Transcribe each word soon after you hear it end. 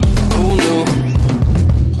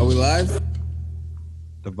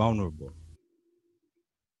The vulnerable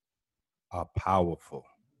are powerful.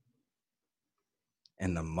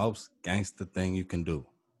 And the most gangster thing you can do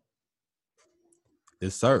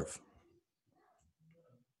is serve.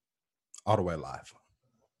 All the way live.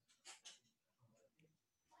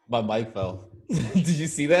 My mic fell. Did you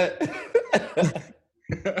see that?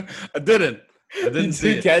 I didn't. I You didn't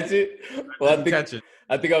see didn't it. catch it? Well, Didn't catch it.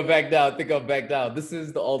 I think I'm back down. This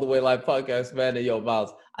is the All the Way Live podcast, man. And yo,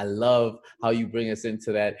 Miles, I love how you bring us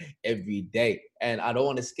into that every day. And I don't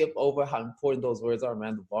want to skip over how important those words are,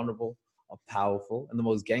 man. The vulnerable are powerful. And the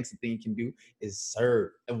most gangster thing you can do is serve.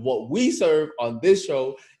 And what we serve on this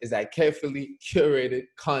show is that carefully curated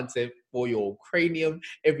content for your cranium.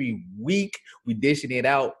 Every week, we dishing it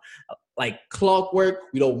out like clockwork.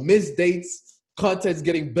 We don't miss dates. Content's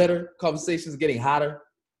getting better. Conversations getting hotter.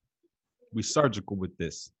 We surgical with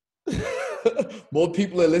this. More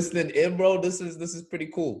people are listening in, bro. This is pretty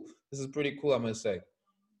cool. This is pretty cool, I'm gonna say.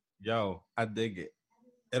 Yo, I dig it.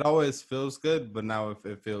 It always feels good, but now if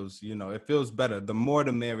it feels, it feels better. The more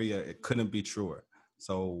the merrier. It couldn't be truer.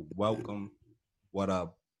 So welcome. What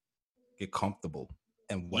up? Get comfortable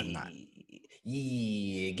and whatnot.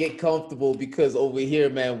 Yeah, get comfortable because over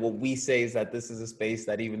here, man, what we say is that this is a space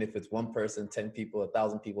that even if it's one person, 10 people,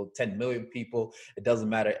 1,000 people, 10 million people, it doesn't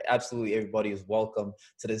matter. Absolutely everybody is welcome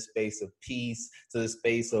to this space of peace, to this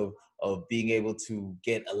space of being able to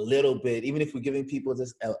get a little bit, even if we're giving people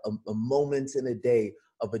just a moment in a day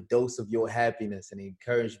of a dose of your happiness and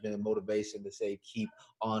encouragement and motivation to say, keep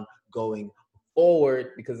on going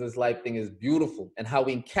forward because this life thing is beautiful. And how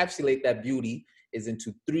we encapsulate that beauty is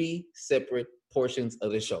into 3 separate portions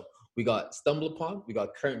of the show. We got Stumble Upon, we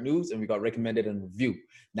got Current News, and we got Recommended and Review.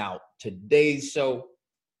 Now, today's show,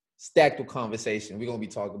 stacked with conversation. We're going to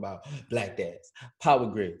be talking about Black Dads, Power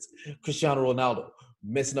Grids, Cristiano Ronaldo,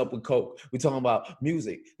 messing up with Coke. We're talking about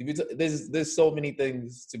music. There's so many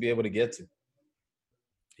things to be able to get to.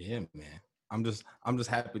 Yeah, man. I'm just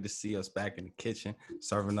happy to see us back in the kitchen,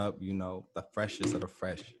 serving up, the freshest of the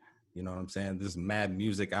fresh. You know what I'm saying? There's mad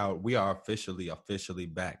music out. We are officially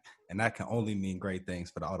back. And that can only mean great things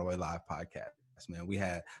for the All the Way Live podcast, man. We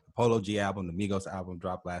had the Polo G album, the Migos album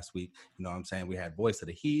dropped last week. You know what I'm saying? We had Voice of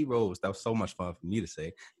the Heroes. That was so much fun for me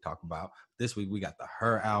to talk about. This week we got the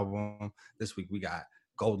Her album. This week we got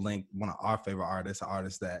Gold Link, one of our favorite artists, an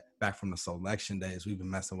artist that back from the selection days we've been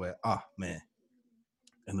messing with. Oh, man.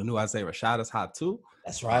 And the new Isaiah Rashad is hot too.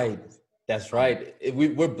 That's right. That's right.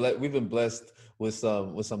 We've been blessed with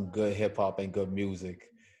some good hip hop and good music.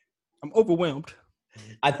 I'm overwhelmed.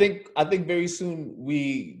 I think very soon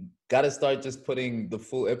we got to start just putting the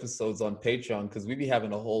full episodes on Patreon because we be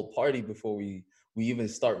having a whole party before we even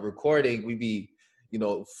start recording. We be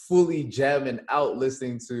fully jamming out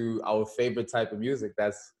listening to our favorite type of music.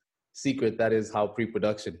 That's secret. That is how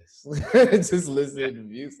pre-production is. Just listening to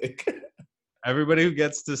music. Everybody who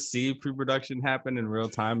gets to see pre-production happen in real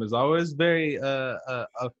time is always very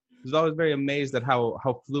amazed at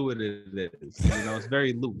how fluid it is. It's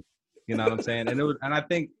very loose. You know what I'm saying? And I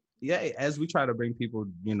think, as we try to bring people,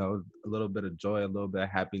 a little bit of joy, a little bit of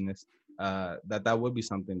happiness, that would be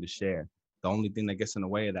something to share. The only thing that gets in the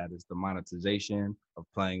way of that is the monetization of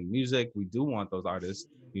playing music. We do want those artists,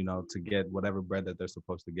 to get whatever bread that they're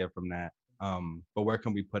supposed to get from that. But where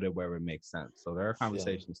can we put it where it makes sense? So there are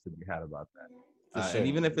conversations to be had about that. Sure. And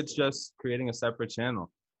even if it's just creating a separate channel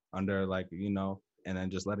under and then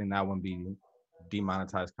just letting that one be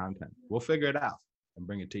demonetized content, we'll figure it out and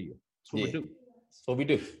bring it to you. That's what we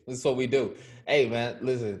do. That's what we do. Hey man,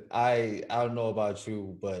 listen, I don't know about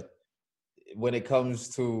you, but when it comes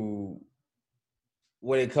to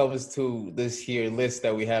this here list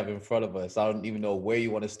that we have in front of us, I don't even know where you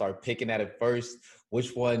want to start picking at it first.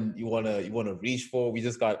 Which one you wanna reach for? We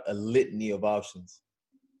just got a litany of options.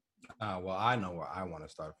 Well, I know where I want to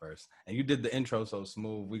start first, and you did the intro so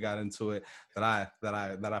smooth. We got into it that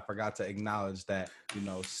I forgot to acknowledge that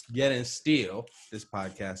yet and still this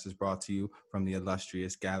podcast is brought to you from the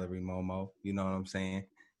illustrious Gallery Momo. You know what I'm saying?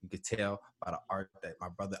 You could tell by the art that my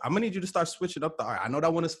brother. I'm gonna need you to start switching up the art. I know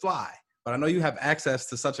that one is fly, but I know you have access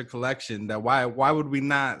to such a collection that why would we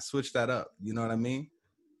not switch that up? You know what I mean?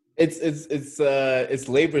 It's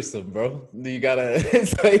laborsome, bro.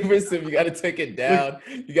 It's laborsome. You gotta take it down.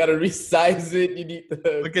 You gotta resize it. You need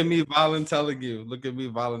to look at me volunteering you.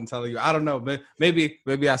 I don't know, but maybe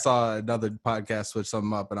I saw another podcast switch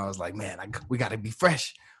something up, and I was like, man, we gotta be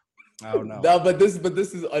fresh. I don't know. No, but this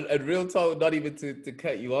is a real talk. Not even to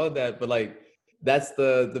cut you on that, but like that's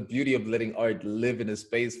the beauty of letting art live in a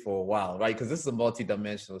space for a while, right? Because this is a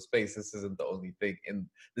multi-dimensional space. This isn't the only thing, and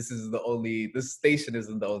this station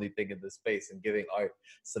isn't the only thing in this space. And giving art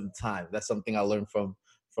some time. That's something I learned from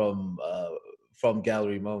from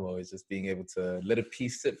Gallery Momo is just being able to let a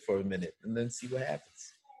piece sit for a minute and then see what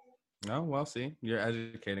happens. Oh well, see, you're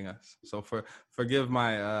educating us. So forgive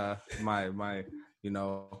my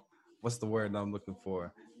what's the word I'm looking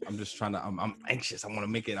for? I'm just trying to. I'm anxious. I want to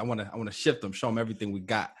make it. I want to shift them. Show them everything we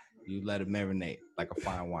got. You let it marinate like a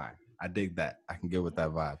fine wine. I dig that. I can get with that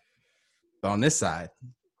vibe. But on this side,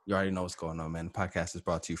 you already know what's going on, man. The podcast is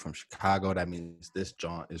brought to you from Chicago. That means this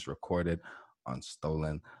jaunt is recorded on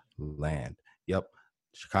stolen land. Yep.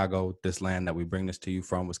 Chicago, this land that we bring this to you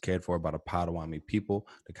from was cared for by the Potawatomi people,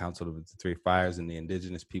 the Council of the Three Fires, and the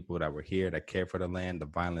indigenous people that were here that cared for the land. The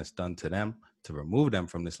violence done to them to remove them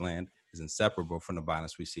from this land is inseparable from the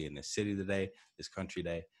violence we see in this city today, this country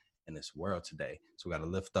today, and this world today. So we got to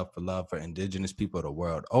lift up for love for indigenous people the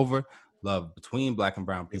world over, love between Black and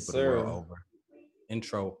brown people the world over.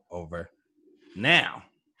 Intro over. Now,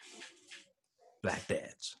 Black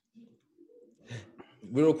dads.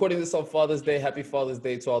 We're recording this on Father's Day. Happy Father's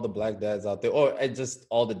Day to all the Black dads out there, or just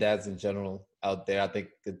all the dads in general out there. I think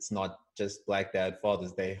it's not just Black Dad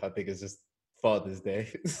Father's Day. I think it's just Father's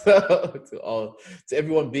Day. So to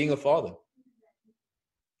everyone being a father.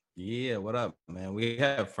 Yeah, what up, man? We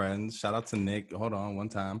have friends. Shout out to Nick. Hold on, one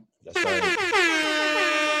time. That's right. That's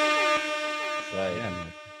right. Yeah, man.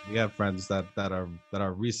 We have friends that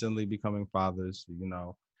are recently becoming fathers.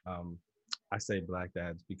 I say Black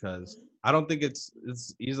dads because I don't think it's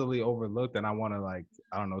easily overlooked, and I want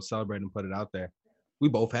to celebrate and put it out there. We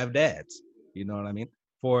both have dads. You know what I mean?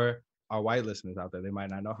 For our white listeners out there, they might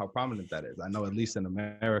not know how prominent that is. I know at least in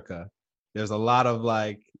America, there's a lot of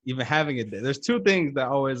even having it. There's two things that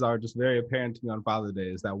always are just very apparent to me on Father's Day.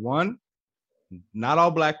 Is that one, not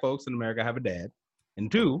all Black folks in America have a dad,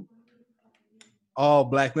 and two, all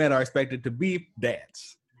Black men are expected to be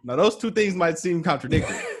dads. Now, those two things might seem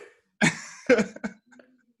contradictory.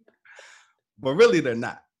 But really they're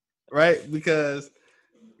not, right? Because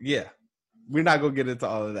we're not gonna get into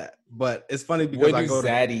all of that. But it's funny because where do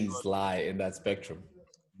zaddies lie in that spectrum?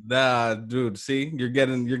 Nah, dude, see, you're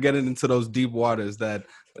getting into those deep waters that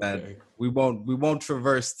we won't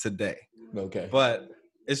traverse today. Okay. But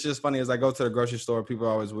it's just funny as I go to the grocery store, people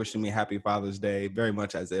are always wishing me happy Father's Day, very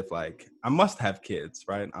much as if I must have kids,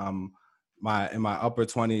 right? In my upper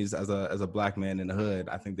 20s as a Black man in the hood,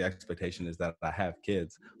 I think the expectation is that I have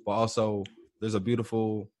kids. But also there's a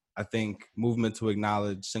beautiful, I think, movement to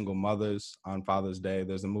acknowledge single mothers on Father's Day.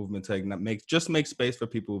 There's a movement to make space for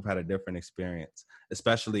people who've had a different experience,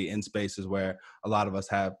 especially in spaces where a lot of us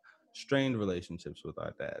have strained relationships with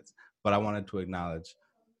our dads. But I wanted to acknowledge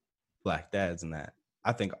Black dads in that.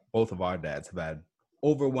 I think both of our dads have had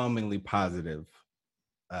overwhelmingly positive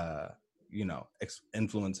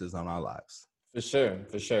influences on our lives. For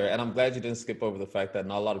sure. And I'm glad you didn't skip over the fact that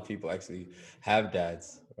not a lot of people actually have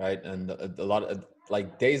dads, right? And a lot of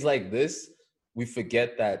days like this, we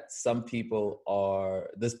forget that some people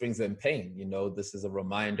this brings them pain. This is a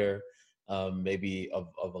reminder maybe of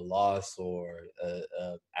a loss or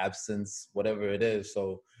absence, whatever it is.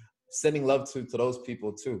 So sending love to those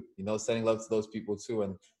people too, sending love to those people too.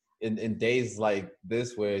 And in days like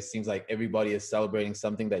this, where it seems like everybody is celebrating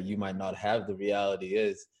something that you might not have, the reality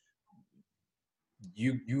is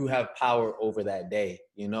you have power over that day,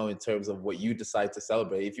 in terms of what you decide to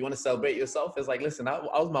celebrate. If you want to celebrate yourself, it's listen, I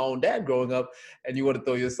was my own dad growing up, and you want to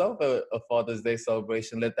throw yourself a Father's Day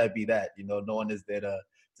celebration, let that be that. No one is there to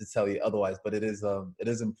tell you otherwise, but it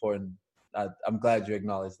is important. I'm glad you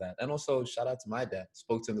acknowledged that. And also shout out to my dad.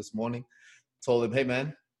 Spoke to him this morning, told him, hey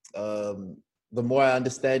man, the more I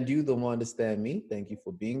understand you, the more I understand me. Thank you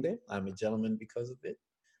for being there. I'm a gentleman because of it.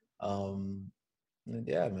 And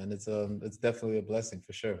yeah, man, it's definitely a blessing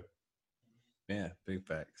for sure. Yeah, big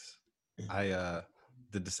facts. I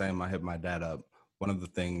did the same. I hit my dad up. One of the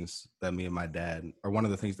things that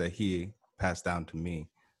he passed down to me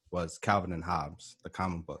was Calvin and Hobbes, the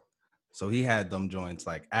comic book. So he had them joints,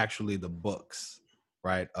 actually the books,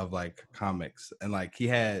 right, of comics. And he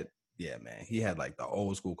had the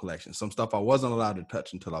old school collection. Some stuff I wasn't allowed to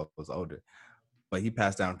touch until I was older. But he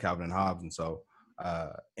passed down Calvin and Hobbes. And so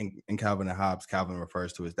in Calvin and Hobbes, Calvin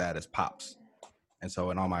refers to his dad as Pops. And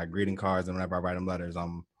so in all my greeting cards and whenever I write him letters,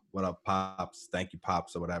 what up, Pops? Thank you,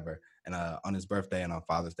 Pops, or whatever. And on his birthday and on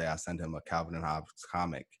Father's Day, I send him a Calvin and Hobbes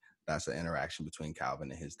comic. That's an interaction between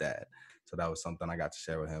Calvin and his dad. So that was something I got to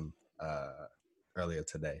share with him earlier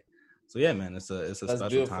today. So yeah, man, it's a That's special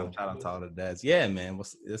beautiful. Time. Shout out to all the dads. Yeah, man,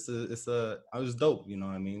 I was dope. You know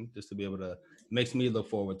what I mean? Just to be able to, it makes me look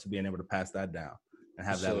forward to being able to pass that down and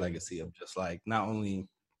have that legacy of just not only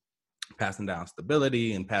passing down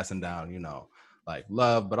stability and passing down,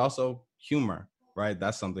 love, but also humor, right?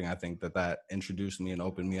 That's something I think that introduced me and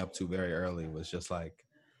opened me up to very early, was just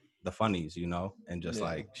the funnies, you know, and just Yeah.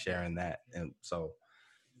 like sharing that. And so,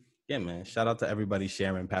 yeah, man, shout out to everybody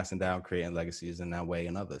sharing, passing down, creating legacies in that way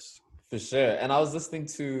and others. For sure. And I was listening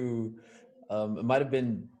to, it might have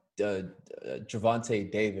been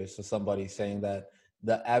Javante Davis or somebody saying that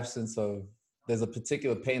the absence of, there's a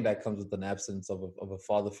particular pain that comes with an absence of a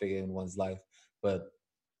father figure in one's life, but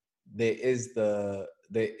there is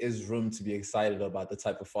room to be excited about the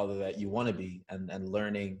type of father that you want to be, and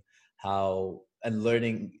learning how, and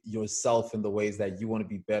learning yourself in the ways that you want to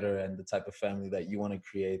be better, and the type of family that you want to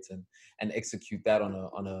create, and execute that on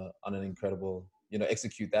an incredible,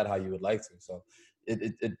 execute that how you would like to. So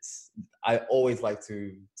it's I always like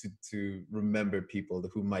to remember people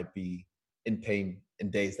who might be in pain in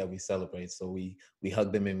days that we celebrate, so we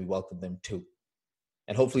hug them and we welcome them too.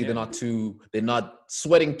 And hopefully Yeah. they're not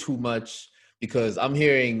sweating too much, because I'm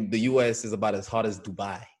hearing the US is about as hot as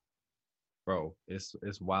Dubai. Bro, it's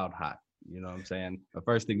wild hot. You know what I'm saying? The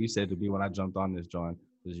first thing you said to me when I jumped on this joint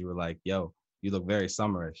was you were like, "Yo, you look very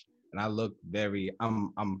summerish," and I look very.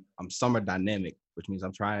 I'm summer dynamic, which means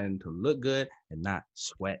I'm trying to look good and not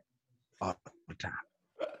sweat all the time.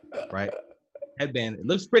 Right? Headband, it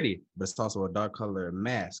looks pretty, but it's also a dark color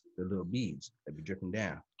mask. The little beads that be dripping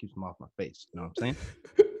down keeps them off my face. You know what I'm saying?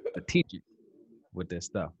 I teach you with this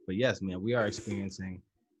stuff. But yes, man, we are experiencing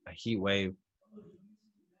a heat wave.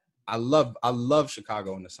 I love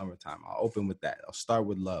Chicago in the summertime. I'll open with that. I'll start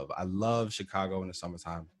with love. I love Chicago in the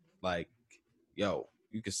summertime. Like, yo,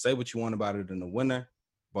 you can say what you want about it in the winter,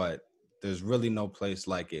 but there's really no place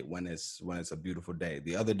like it when it's a beautiful day.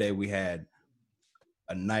 The other day we had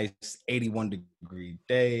a nice 81-degree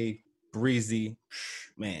day, breezy,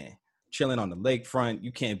 man, chilling on the lakefront.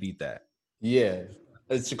 You can't beat that. Yeah,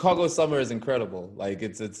 Chicago summer is incredible. Like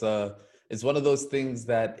it's one of those things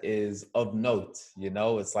that is of note.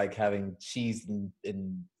 It's like having cheese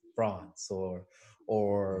in France, or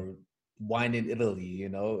wine in Italy.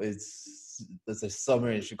 There's a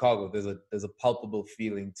summer in Chicago. There's a palpable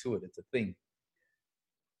feeling to it. It's a thing.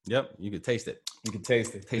 Yep, you could taste it. You can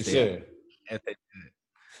taste it. Taste for sure. it.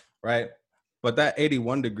 Right? But that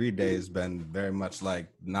 81-degree day has been very much like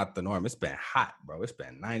not the norm. It's been hot, bro. It's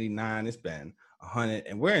been 99. It's been 100.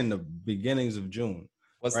 And we're in the beginnings of June.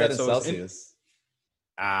 What's that in Celsius?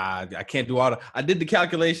 I can't do all I did the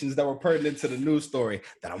calculations that were pertinent to the news story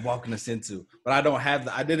that I'm walking us into. But I don't have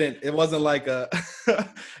it wasn't like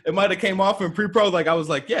it might have came off in pre-pro. Like I was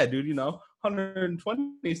like, yeah, dude,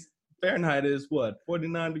 120 Fahrenheit is what?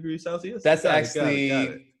 49 degrees Celsius? That's got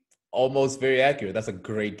it. Almost very accurate. That's a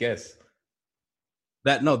great guess.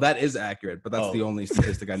 That is accurate, but that's the only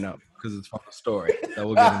statistic I know because it's from the story that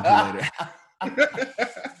we'll get into later.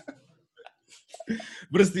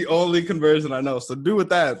 But it's the only conversion I know. So do with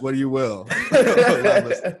that what you will.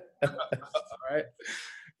 All right.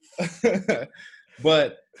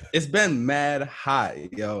 But it's been mad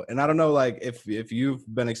hot, yo. And I don't know, like, if you've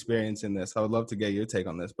been experiencing this, I would love to get your take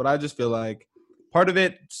on this. But I just feel like part of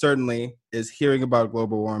it certainly is hearing about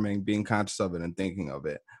global warming, being conscious of it and thinking of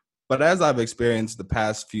it. But as I've experienced the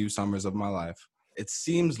past few summers of my life, it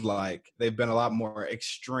seems like they've been a lot more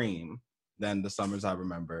extreme than the summers I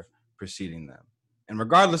remember preceding them. And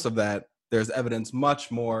regardless of that, there's evidence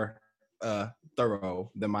much more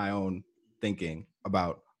thorough than my own thinking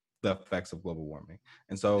about the effects of global warming.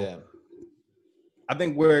 And so I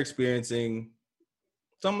think we're experiencing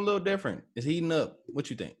something a little different. It's heating up. What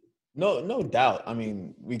you think? No doubt. I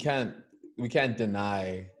mean, we can't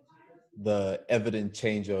deny the evident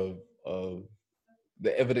change of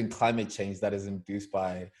the evident climate change that is induced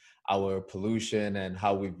by our pollution and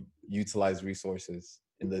how we utilize resources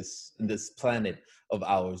in this planet of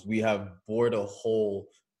ours. We have bored a hole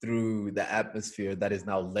through the atmosphere that is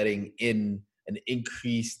now letting in an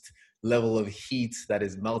increased level of heat that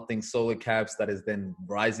is melting solar caps, that is then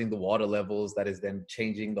rising the water levels, that is then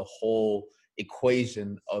changing the whole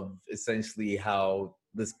equation of essentially how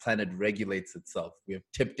this planet regulates itself. We have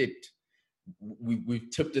tipped it. We've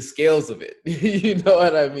tipped the scales of it. You know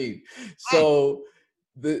what I mean? So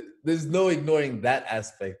there's no ignoring that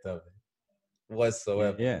aspect of it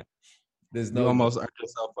whatsoever. Yeah. There's no. You almost earned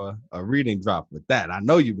yourself a reading drop with that. I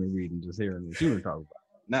know you've been reading, just hearing what you were talking about.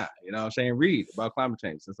 Nah, you know what I'm saying? Read about climate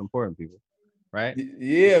change. It's important, people. Right?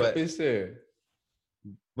 Yeah, for sure.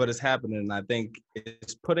 But it's happening, and I think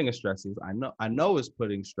it's putting a stress. I know it's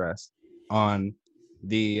putting stress on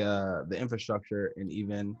the infrastructure and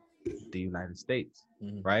even the United States,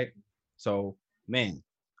 right? So, man,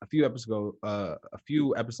 a few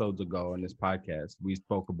episodes ago in this podcast, we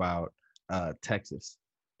spoke about Texas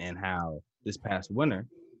and how this past winter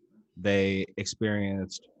they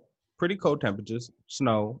experienced pretty cold temperatures,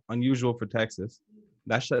 snow, unusual for Texas.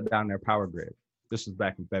 That shut down their power grid. This was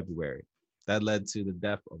back in February. That led to the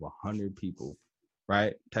death of 100 people,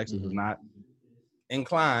 right? Texas is not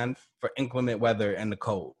inclined for inclement weather and the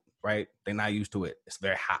cold, right? They're not used to it. It's a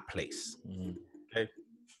very hot place. Okay.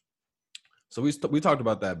 So we talked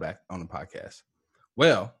about that back on the podcast.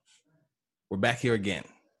 Well, we're back here again.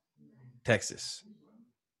 Texas,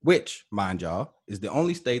 which, mind y'all, is the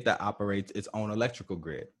only state that operates its own electrical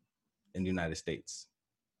grid in the United States.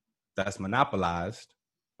 That's monopolized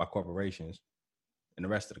by corporations in the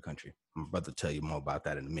rest of the country. I'm about to tell you more about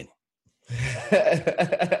that in a minute.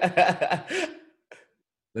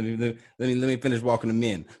 Let me finish walking them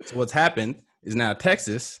in. So what's happened is now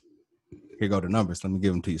Texas, here go the numbers. Let me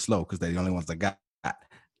give them to you slow because they're the only ones I got.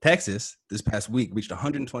 Texas this past week reached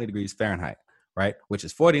 120 degrees Fahrenheit, right? Which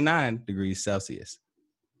is 49 degrees Celsius,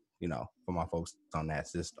 you know, for my folks on that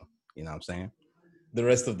system. You know what I'm saying? The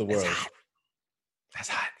rest of the world. That's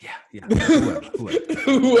hot. Yeah.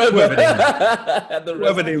 Whoever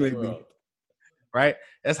they may be. Right?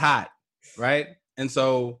 That's hot. Right? And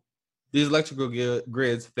so these electrical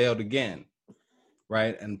grids failed again.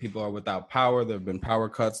 Right? And people are without power. There have been power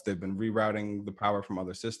cuts. They've been rerouting the power from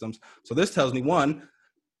other systems. So this tells me, one,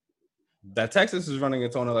 that Texas is running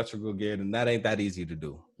its own electrical grid, and that ain't that easy to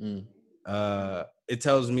do. It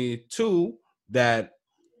tells me, two, that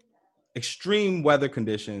extreme weather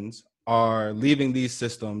conditions are leaving these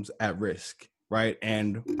systems at risk, right?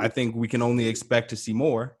 And I think we can only expect to see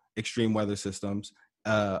more extreme weather systems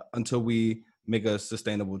until we make a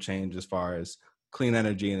sustainable change as far as clean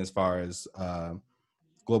energy and as far as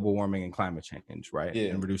global warming and climate change, right? Yeah.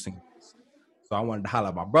 And reducing. So I wanted to holler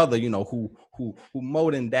at my brother, you know, who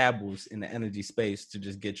mowed and dabbles in the energy space, to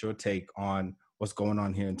just get your take on what's going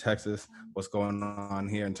on here in Texas, what's going on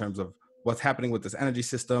here in terms of what's happening with this energy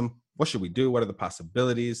system. What should we do? What are the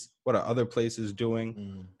possibilities? What are other places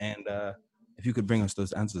doing? And if you could bring us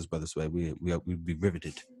those answers, Brother Sway, we'd be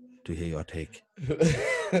riveted to hear your take.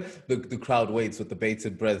 The crowd waits with the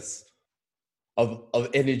bated breaths of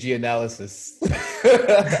energy analysis.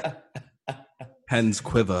 Pens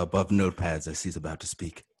quiver above notepads as he's about to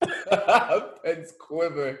speak. Pens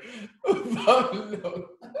quiver above notepads.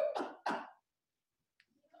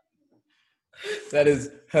 That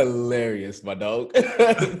is hilarious, my dog.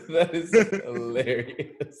 That is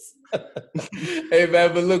hilarious. Hey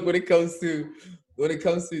man, but look, when it comes to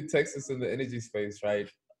Texas and the energy space, right?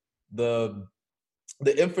 The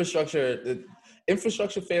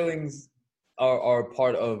infrastructure failings are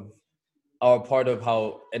part of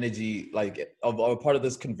how energy, are part of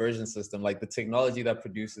this conversion system. Like the technology that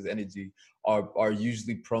produces energy are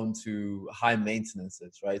usually prone to high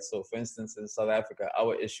maintenances, right? So for instance, in South Africa,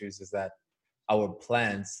 our issues is that our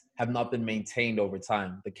plants have not been maintained over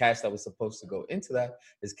time. The cash that was supposed to go into that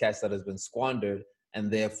is cash that has been squandered, and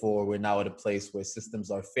therefore we're now at a place where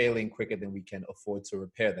systems are failing quicker than we can afford to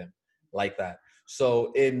repair them, like that.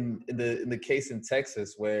 So in the case in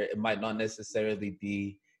Texas, where it might not necessarily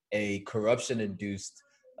be a corruption-induced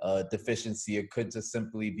deficiency, it could just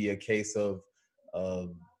simply be a case of a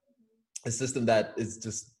system that is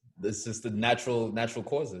just the natural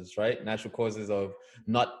causes, right? Natural causes of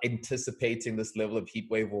not anticipating this level of heat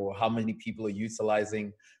wave, or how many people are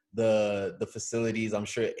utilizing the facilities. I'm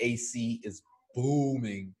sure AC is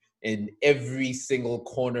booming in every single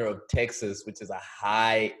corner of Texas, which is a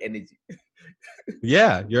high energy.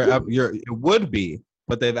 Yeah, it would be,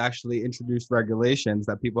 but they've actually introduced regulations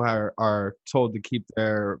that people are told to keep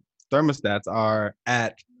their thermostats are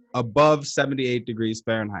at above 78 degrees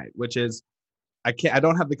Fahrenheit, which is, I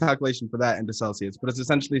don't have the calculation for that into Celsius, but it's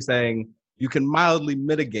essentially saying you can mildly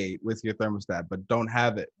mitigate with your thermostat, but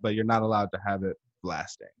you're not allowed to have it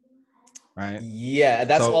blasting, right? Yeah,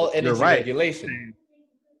 that's all energy regulation.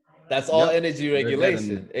 That's all energy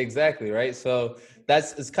regulation. Exactly, right? So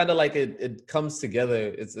it's kind of like it comes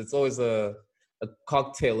together. It's always a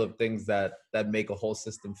cocktail of things that make a whole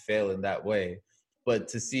system fail in that way. But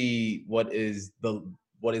to see what is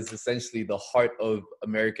essentially the heart of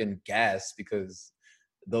American gas, because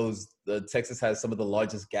Texas has some of the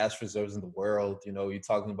largest gas reserves in the world. You know, you're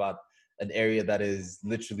talking about an area that is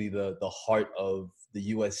literally the heart of the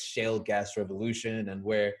U.S. shale gas revolution, and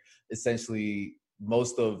where essentially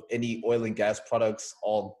most of any oil and gas products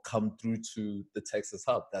all come through to the Texas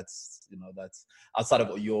hub. That's outside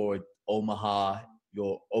of your Omaha,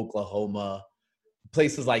 your Oklahoma,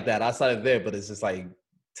 places like that, outside of there, but it's just like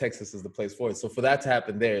Texas is the place for it. So for that to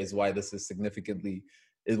happen there is why this is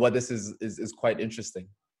quite interesting.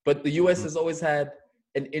 But the US has always had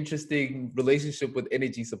an interesting relationship with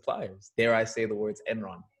energy suppliers. Dare I say the words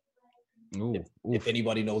Enron? If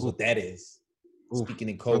anybody knows what that is. Speaking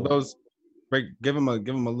in code. For those, give them a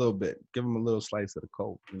little bit. Give them a little slice of the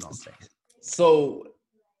code. You know what I'm saying? So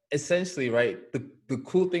essentially, right, the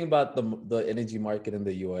cool thing about the energy market in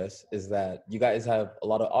the US is that you guys have a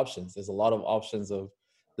lot of options. There's a lot of options of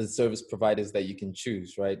the service providers that you can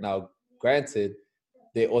choose, right? Now, granted,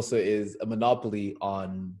 there also is a monopoly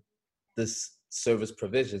on this service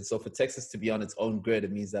provision. So for Texas to be on its own grid,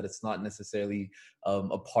 it means that it's not necessarily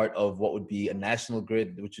a part of what would be a national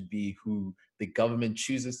grid, which would be who the government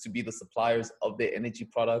chooses to be the suppliers of their energy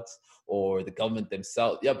products, or the government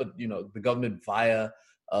themselves. Yeah, but you know, the government via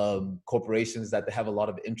corporations that they have a lot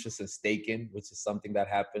of interest and stake in, which is something that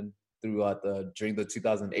happened throughout during the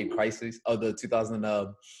 2008 crisis, or the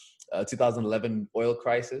 2011 oil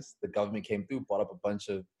crisis. The government came through, bought up a bunch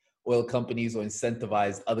of oil companies, or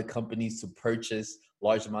incentivized other companies to purchase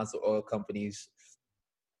large amounts of oil companies.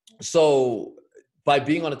 So by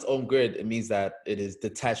being on its own grid, it means that it is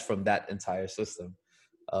detached from that entire system.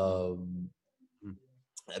 Um,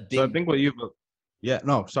 So I think what you've, yeah,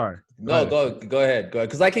 no, sorry. No, go ahead.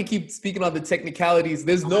 Because I can keep speaking on the technicalities.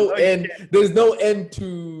 There's no end. There's no end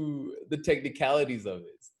to the technicalities of it.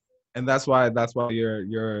 And that's why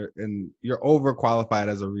you're overqualified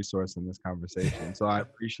as a resource in this conversation. So I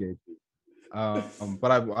appreciate you.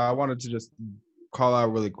 But I wanted to just call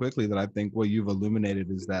out really quickly that I think what you've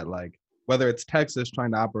illuminated is that, like, whether it's Texas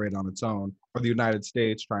trying to operate on its own or the United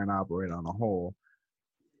States trying to operate on a whole,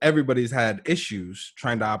 everybody's had issues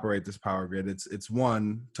trying to operate this power grid. It's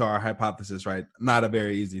one, to our hypothesis, right, not a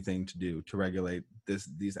very easy thing to do, to regulate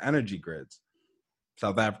these energy grids.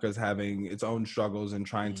 South Africa's having its own struggles and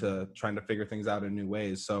trying to figure things out in new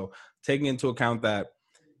ways. So taking into account that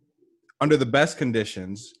under the best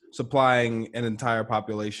conditions, supplying an entire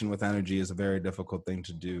population with energy is a very difficult thing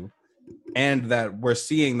to do. And that we're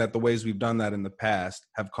seeing that the ways we've done that in the past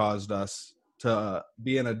have caused us to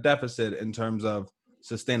be in a deficit in terms of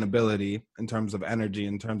sustainability, in terms of energy,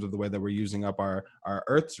 in terms of the way that we're using up our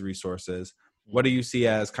Earth's resources. What do you see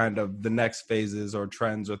as kind of the next phases or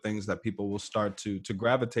trends or things that people will start to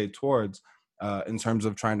gravitate towards in terms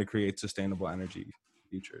of trying to create sustainable energy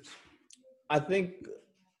futures? I think,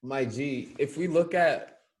 my G, if we look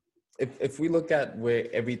at where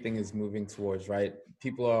everything is moving towards, right?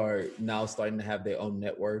 People are now starting to have their own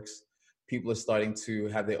networks. People are starting to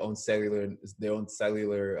have their own cellular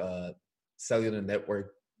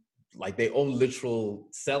network, like their own literal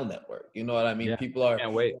cell network. You know what I mean? Yeah, People are.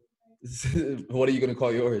 Can't wait. What are you gonna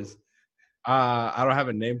call yours? I don't have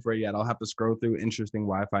a name for it yet. I'll have to scroll through interesting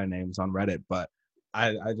Wi-Fi names on Reddit, but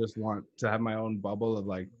I just want to have my own bubble of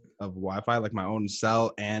Wi-Fi, like my own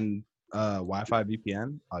cell and Wi-Fi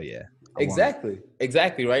VPN. Oh yeah. Exactly,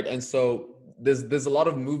 right? And so there's a lot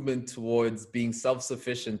of movement towards being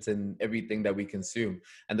self-sufficient in everything that we consume.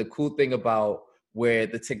 And the cool thing about where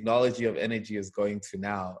the technology of energy is going to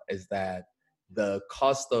now is that the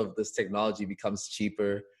cost of this technology becomes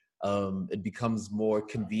cheaper. It becomes more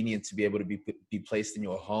convenient to be able to be placed in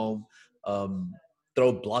your home.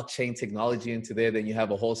 Throw blockchain technology into there, then you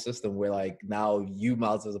have a whole system where, like, now you,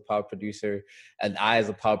 Miles, as a power producer, and I, as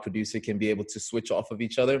a power producer, can be able to switch off of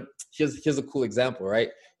each other. Here's a cool example, right?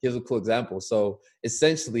 Here's a cool example. So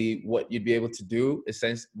essentially, what you'd be able to do,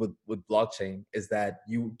 essentially, with blockchain, is that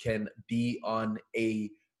you can be on a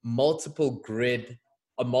multiple grid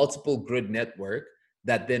network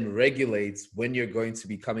that then regulates when you're going to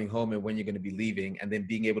be coming home and when you're going to be leaving, and then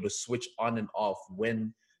being able to switch on and off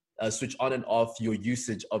your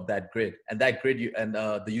usage of that grid, and that grid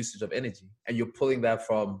the usage of energy. And you're pulling that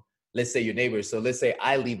from, let's say, your neighbors. So let's say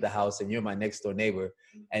I leave the house and you're my next door neighbor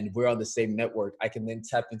and we're on the same network. I can then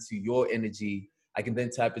tap into your energy. I can then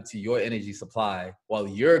tap into your energy supply while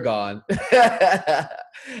you're gone.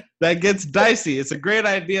 That gets dicey. It's a great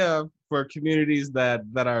idea for communities that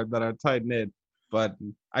are tight knit, but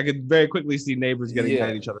I could very quickly see neighbors getting mad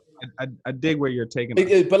at each other. I dig where you're taking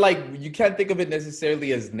it. But like, you can't think of it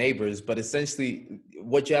necessarily as neighbors, but essentially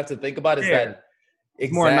what you have to think about is that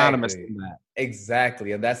it's more anonymous than that.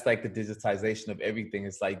 Exactly. And that's like the digitization of everything.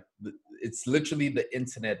 It's like, it's literally the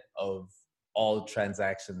internet of all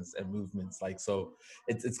transactions and movements. Like, so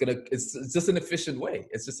it's just an efficient way.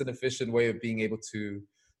 It's just an efficient way of being able to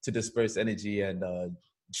disperse energy and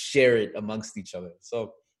share it amongst each other.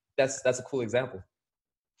 So that's a cool example.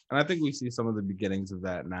 And I think we see some of the beginnings of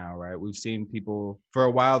that now, right? We've seen people, for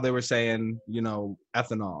a while they were saying,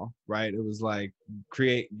 ethanol, right? It was like,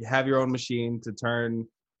 have your own machine to turn,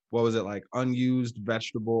 what was it, like unused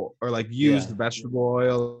vegetable or like used vegetable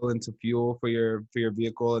oil into fuel for your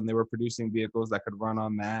vehicle. And they were producing vehicles that could run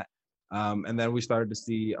on that. And then we started to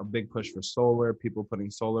see a big push for solar, people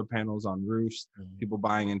putting solar panels on roofs, people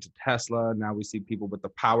buying into Tesla. Now we see people with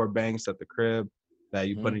the power banks at the crib. that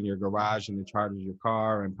you put in your garage and it charges your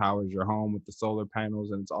car and powers your home with the solar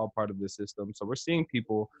panels, and it's all part of the system. So we're seeing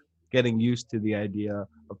people getting used to the idea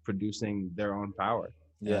of producing their own power.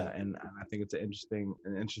 Yeah. And I think it's an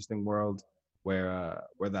interesting world where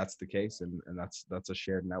that's the case, and that's a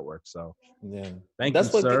shared network. So Yeah. thank you,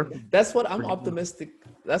 That's what sir. that's what I'm for giving- optimistic.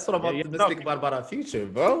 That's what I'm Yeah, no, optimistic about our future,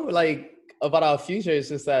 bro. Like about our future, it's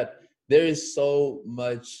just that there is so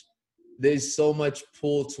much there's so much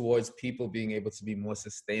pull towards people being able to be more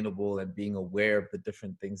sustainable and being aware of the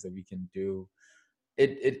different things that we can do.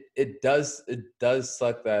 It does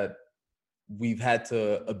suck that we've had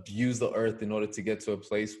to abuse the earth in order to get to a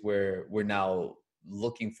place where we're now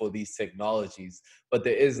looking for these technologies, but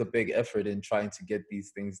there is a big effort in trying to get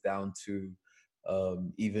these things down to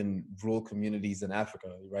even rural communities in Africa,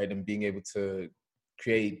 right? And being able to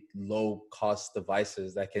create low cost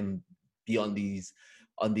devices that can be on these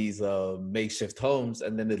makeshift homes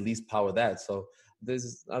and then at least power that. So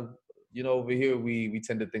there's over here we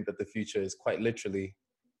tend to think that the future is quite literally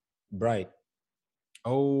bright.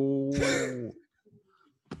 Oh,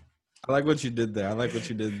 I like what you did there. I like what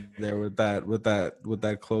you did there with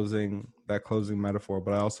that closing metaphor.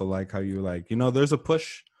 But I also like how you there's a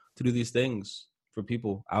push to do these things for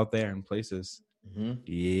people out there in places. Mm-hmm.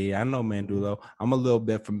 Yeah, I know, Mandulo. I'm a little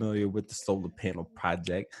bit familiar with the solar panel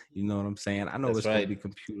project. You know what I'm saying? I know That's it's going right. to be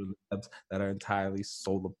computer labs that are entirely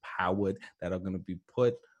solar powered that are going to be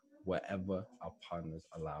put wherever our partners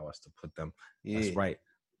allow us to put them. Yeah. That's right.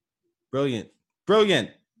 Brilliant. Brilliant.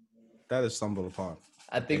 That is stumbled upon.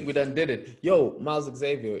 I think we done did it. Yo, Miles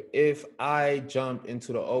Xavier, if I jump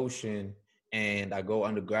into the ocean and I go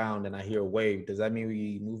underground and I hear a wave, does that mean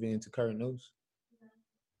we moving into current news?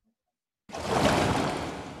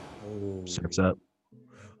 Oh. Surf's up.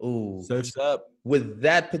 Ooh. Surf's up. With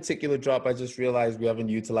that particular drop, I just realized we haven't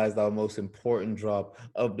utilized our most important drop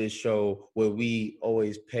of this show, where we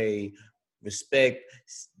always pay respect,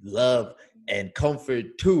 love, and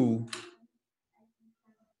comfort to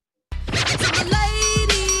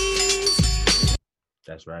ladies.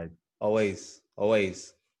 That's right. always.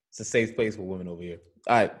 It's a safe place for women over here.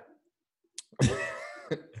 All right.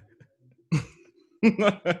 You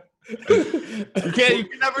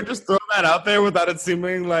can never just throw that out there without it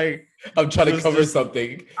seeming like I'm trying to Just- cover just-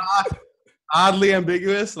 something. oddly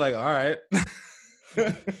ambiguous. Like, all right.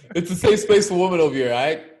 It's a safe space for women over here, all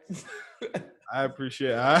right? I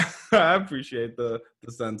appreciate the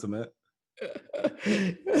sentiment.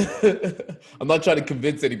 I'm not trying to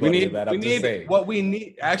convince anybody of that. I'm just saying. What we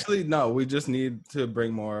need. Actually, no. We just need to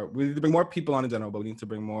bring more. We need to bring more people on in general, but we need to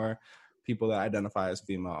bring more people that identify as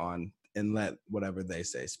female on, and let whatever they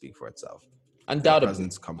say speak for itself. Undoubtedly.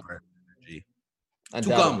 Presence, comfort, energy.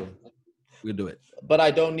 Undoubtedly. We do it. But I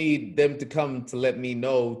don't need them to come to let me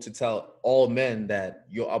know to tell all men that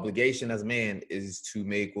your obligation as a man is to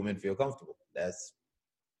make women feel comfortable. That's,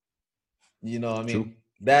 you know what I mean? True.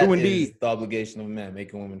 That True is indeed. the obligation of a man,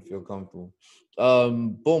 making women feel comfortable.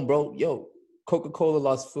 Boom, bro. Yo, Coca-Cola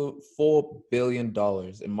lost $4 billion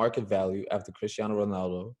in market value after Cristiano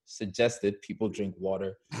Ronaldo suggested people drink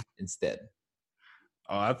water instead.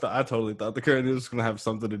 Oh, I totally thought the current news was gonna have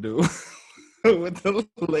something to do with the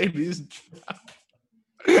ladies.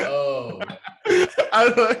 Oh.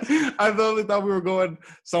 I totally thought we were going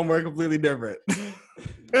somewhere completely different.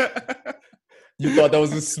 You thought that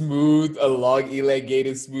was a long,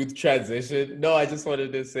 elongated, smooth transition? No, I just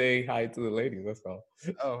wanted to say hi to the ladies. That's all.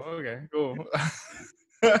 Oh, okay, cool.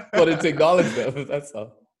 Wanted to acknowledge them. That's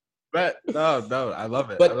all. But no, I love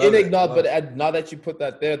it. But now that you put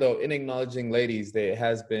that there, though, in acknowledging ladies, there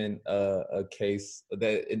has been a case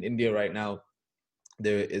that in India right now,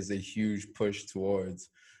 there is a huge push towards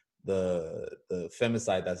the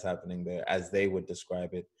femicide that's happening there, as they would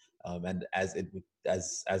describe it, and as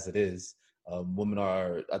it is. Women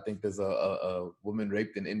are. I think there's a woman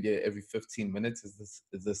raped in India every 15 minutes. Is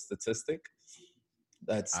the statistic?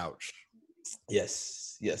 That's ouch.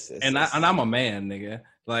 yes. And I'm a man, nigga.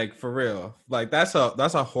 Like, for real. Like, that's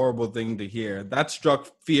a horrible thing to hear. That struck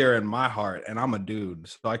fear in my heart, and I'm a dude,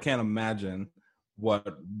 so I can't imagine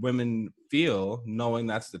what women feel knowing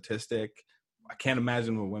that statistic. I can't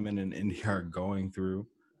imagine what women in India are going through.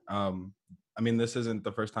 I mean, this isn't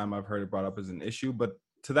the first time I've heard it brought up as an issue, but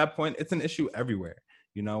to that point, it's an issue everywhere.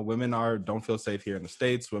 You know, women don't feel safe here in the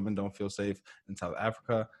States. Women don't feel safe in South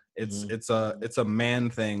Africa. It's a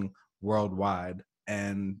man thing worldwide,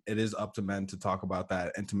 and it is up to men to talk about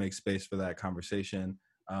that and to make space for that conversation.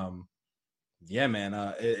 Yeah,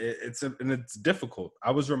 man, it's difficult.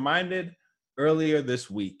 I was reminded earlier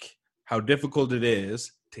this week how difficult it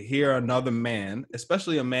is to hear another man,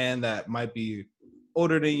 especially a man that might be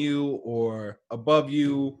older than you or above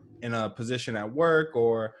you, in a position at work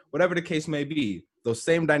or whatever the case may be, those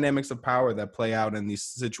same dynamics of power that play out in these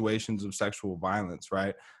situations of sexual violence,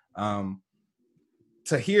 right?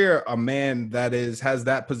 To hear a man that has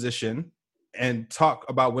that position and talk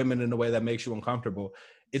about women in a way that makes you uncomfortable,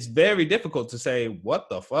 it's very difficult to say, what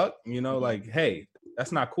the fuck? You know, like, hey,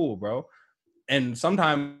 that's not cool, bro. And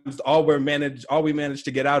sometimes all we manage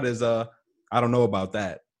to get out is I don't know about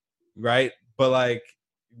that, right? But like,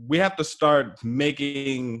 we have to start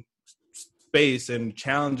making space and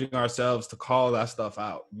challenging ourselves to call that stuff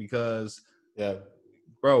out, because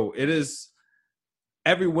bro, it is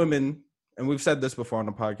every woman, and we've said this before on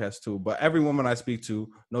the podcast too, but every woman I speak to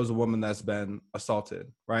knows a woman that's been assaulted,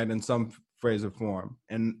 right, in some phrase or form.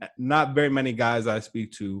 And not very many guys I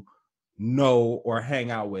speak to know or hang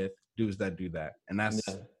out with dudes that do that. And that's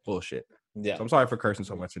bullshit. Yeah. So I'm sorry for cursing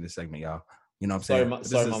so much in this segment, y'all. You know what I'm saying?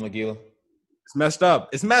 Sorry, Mama Gila. It's messed up.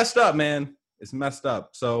 It's messed up, man. It's messed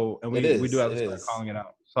up. So, and we do have to start calling it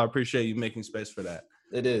out. So I appreciate you making space for that.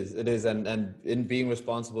 It is. And in being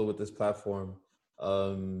responsible with this platform,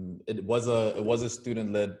 it was a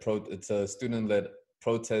student-led protest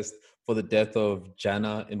for the death of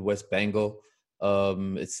Jana in West Bengal.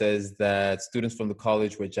 It says that students from the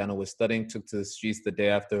college where Jana was studying took to the streets the day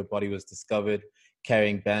after her body was discovered,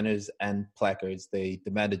 carrying banners and placards. They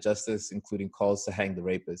demanded justice, including calls to hang the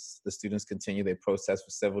rapists. The students continued their protest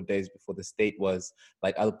for several days before the state was,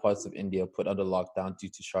 like other parts of India, put under lockdown due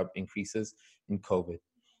to sharp increases in COVID.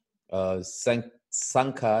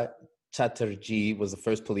 Sankha Chatterjee was the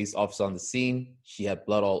first police officer on the scene. She had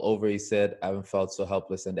blood all over, he said. I haven't felt so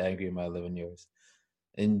helpless and angry in my 11 years.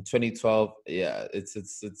 In 2012,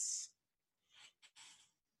 it's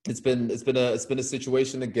been a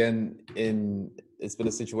situation again. It's been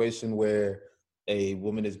a situation where a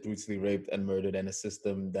woman is brutally raped and murdered, and a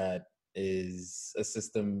system is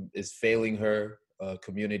failing her.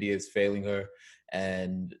 Community is failing her,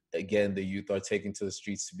 and again, the youth are taking to the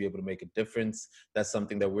streets to be able to make a difference. That's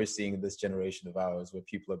something that we're seeing in this generation of ours, where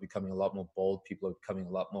people are becoming a lot more bold, people are becoming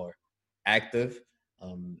a lot more active,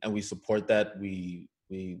 and we support that. We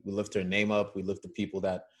lift her name up. We lift the people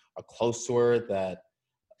that are close to her, that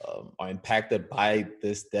are impacted by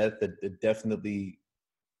this death. It definitely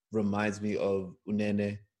reminds me of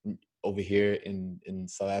Unene over here in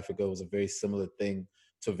South Africa. It was a very similar thing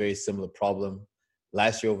to a very similar problem.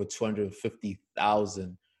 Last year, over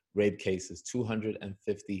 250,000 rape cases,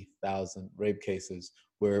 250,000 rape cases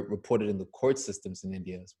were reported in the court systems in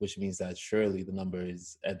India, which means that surely the number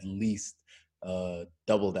is at least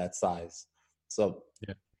double that size. So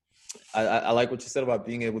I like what you said about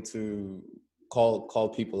being able to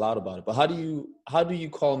call people out about it. But how do you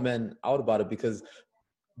call men out about it? Because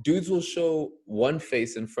dudes will show one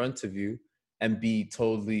face in front of you and be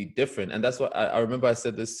totally different. And that's what I remember I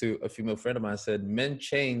said this to a female friend of mine. I said, men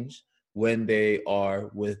change when they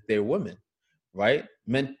are with their women, right?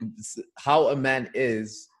 Men, how a man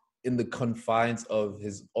is in the confines of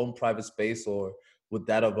his own private space or with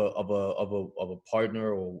that of a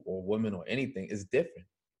partner or woman or anything is different.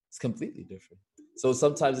 It's completely different. So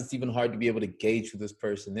sometimes it's even hard to be able to gauge who this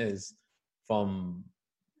person is from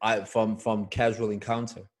casual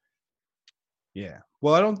encounter. Yeah.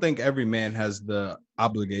 Well, I don't think every man has the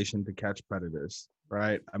obligation to catch predators,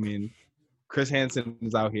 right? I mean, Chris Hansen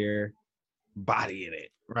is out here bodying it,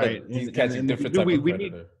 right? He's catching different type of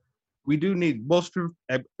predator. We do need both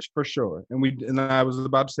for sure. And I was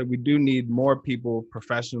about to say, we do need more people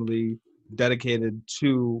professionally dedicated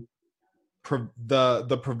to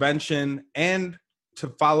the prevention and to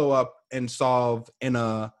follow up and solve in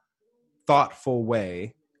a thoughtful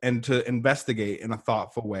way and to investigate in a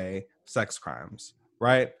thoughtful way sex crimes,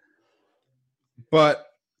 right? But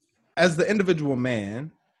as the individual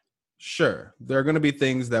man, sure, there are going to be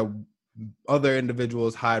things that other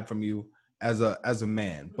individuals hide from you as a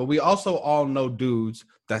man. But we also all know dudes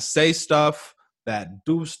that say stuff, that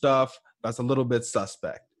do stuff that's a little bit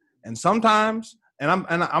suspect. And sometimes, and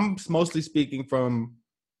I'm mostly speaking from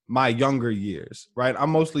my younger years, right? I'm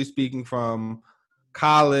mostly speaking from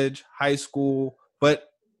college, high school, but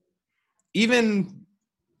even,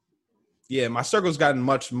 my circle's gotten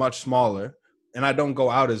much, much smaller and I don't go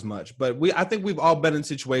out as much. But I think we've all been in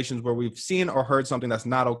situations where we've seen or heard something that's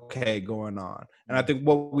not okay going on. And I think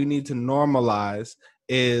what we need to normalize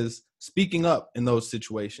is speaking up in those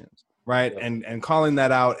situations, right? Yeah. And calling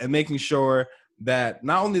that out and making sure that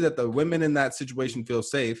not only that the women in that situation feel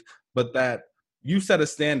safe, but that you set a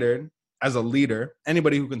standard as a leader,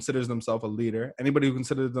 anybody who considers themselves a leader, anybody who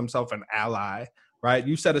considers themselves an ally, right?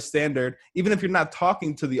 You set a standard, even if you're not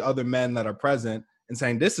talking to the other men that are present and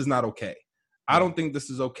saying, this is not okay. I don't think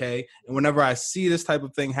this is okay. And whenever I see this type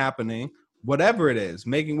of thing happening, whatever it is,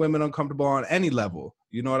 making women uncomfortable on any level.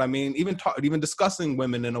 You know what I mean? Even discussing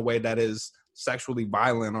women in a way that is sexually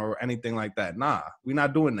violent or anything like that. Nah, we're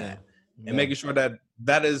not doing that. Yeah. And making sure that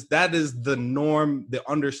that is the norm, the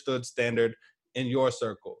understood standard in your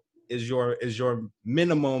circle is your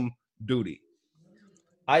minimum duty.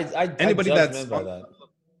 Anybody that's by that.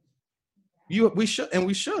 We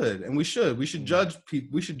should judge people.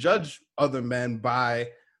 We should judge other men by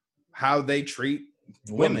how they treat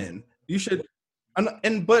women. You should,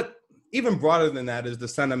 but even broader than that is the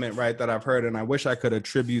sentiment, right, that I've heard, and I wish I could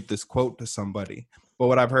attribute this quote to somebody. But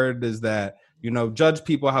what I've heard is that, judge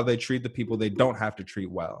people how they treat the people they don't have to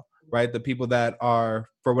treat well, right? The people that are,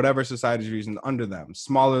 for whatever society's reason, under them,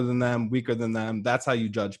 smaller than them, weaker than them. That's how you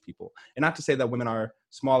judge people. And not to say that women are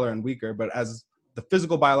smaller and weaker, but as the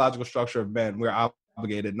physical biological structure of men, we're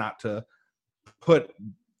obligated not to put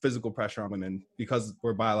physical pressure on women because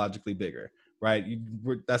we're biologically bigger, right?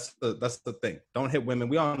 That's the thing. Don't hit women.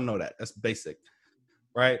 We all know that. That's basic,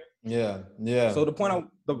 right? Yeah. So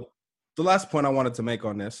the last point I wanted to make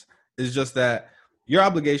on this is just that your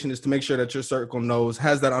obligation is to make sure that your circle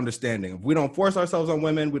has that understanding. If we don't force ourselves on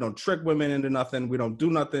women, we don't trick women into nothing, we don't do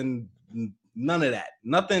nothing, none of that,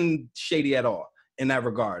 nothing shady at all in that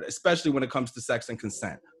regard, especially when it comes to sex and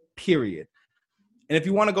consent, period. And if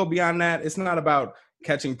you want to go beyond that, it's not about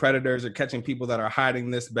catching predators or catching people that are hiding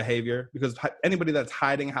this behavior, because anybody that's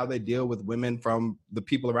hiding how they deal with women from the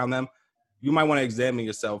people around them, you might want to examine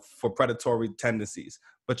yourself for predatory tendencies.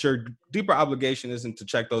 But your deeper obligation isn't to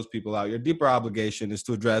check those people out. Your deeper obligation is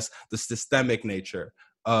to address the systemic nature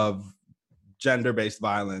of gender-based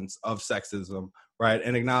violence, of sexism, right?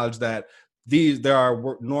 And acknowledge that there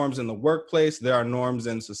are norms in the workplace, there are norms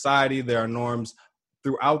in society, there are norms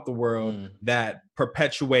throughout the world that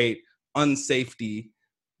perpetuate unsafety,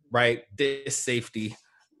 right? Dissafety,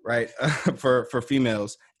 right? for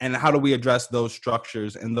females. And how do we address those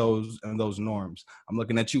structures and those norms? I'm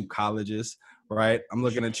looking at you, colleges, right? I'm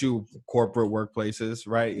looking at you, corporate workplaces,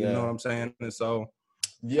 right? You know what I'm saying? And so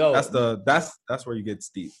that's where you get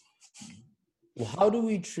steep. Well, how do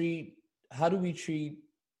we treat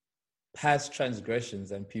past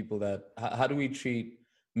transgressions and people that, how do we treat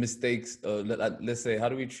mistakes? Let's say, how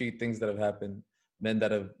do we treat things that have happened? Men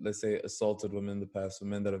that have, let's say, assaulted women in the past, or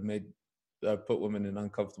men that have put women in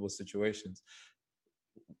uncomfortable situations.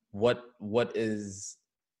 What is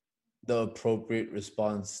the appropriate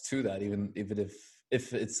response to that, even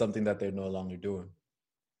if it's something that they're no longer doing?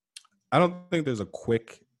 I don't think there's a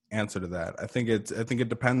quick answer to that. I think it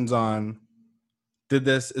depends on,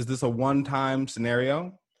 is this a one-time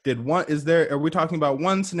scenario? Are we talking about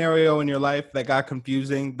one scenario in your life that got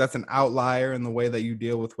confusing, that's an outlier in the way that you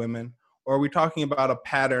deal with women? Or are we talking about a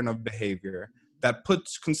pattern of behavior that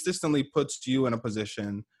consistently puts you in a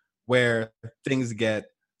position where things get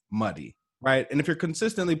muddy, right? And if you're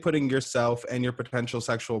consistently putting yourself and your potential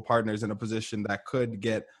sexual partners in a position that could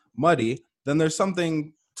get muddy, then there's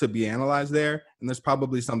something to be analyzed there, and there's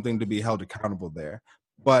probably something to be held accountable there.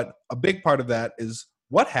 But a big part of that is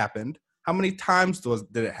what happened. How many times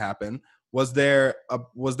did it happen? Was there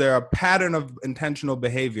a pattern of intentional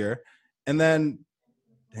behavior? And then,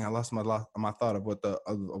 I lost my thought of what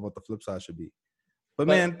the flip side should be. But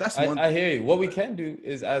man, that's I hear you. What we can do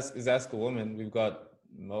is ask a woman. We've got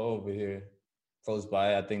Mo over here close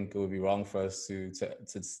by. I think it would be wrong for us to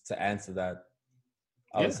answer that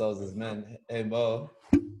ourselves as men. Hey Mo,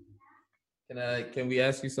 can we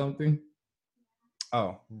ask you something?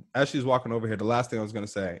 Oh, as she's walking over here, the last thing I was going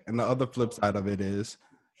to say, and the other flip side of it is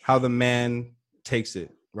how the man takes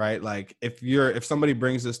it, right? Like if somebody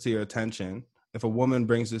brings this to your attention, if a woman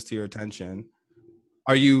brings this to your attention,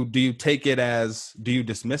 do you take it as, do you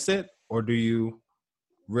dismiss it, or do you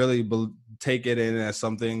really take it in as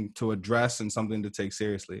something to address and something to take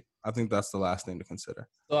seriously? I think that's the last thing to consider.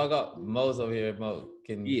 So I got Mo's over here. Mo,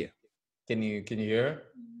 can you hear her?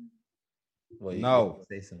 Well, no,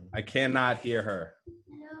 I cannot hear her.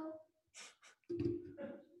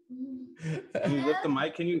 Can you lift the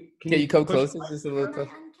mic? Can you come closer? Just a little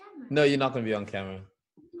closer. No, you're not going to be on camera.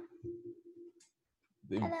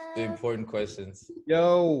 The important questions.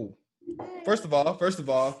 Yo, first of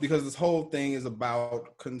all, because this whole thing is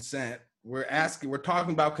about consent, we're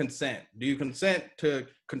talking about consent. Do you consent to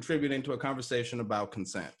contributing to a conversation about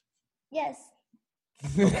consent? Yes.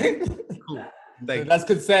 Okay. Cool. That's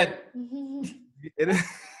consent. It is.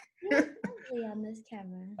 On this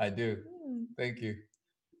camera. I do. Thank you.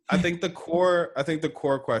 I think the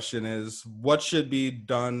core question is, what should be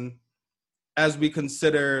done as we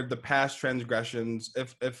consider the past transgressions?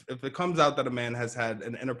 If it comes out that a man has had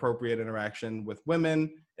an inappropriate interaction with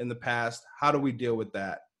women in the past, how do we deal with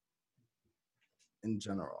that? in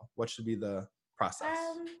general? What should be the process?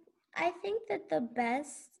 I think that the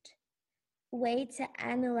best way to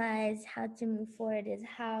analyze how to move forward is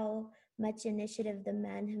how much initiative the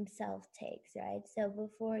man himself takes, right? So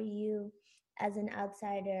before you, as an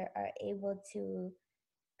outsider, are able to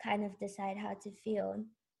kind of decide how to feel,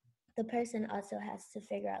 the person also has to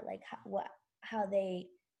figure out like how they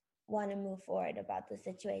want to move forward about the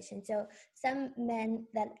situation. So some men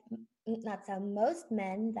that, not some, most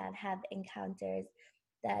men that have encounters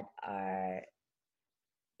that are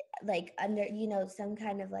like under, you know, some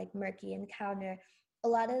kind of like murky encounter, a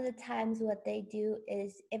lot of the times what they do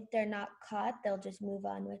is if they're not caught, they'll just move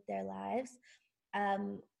on with their lives.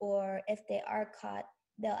 Or if they are caught,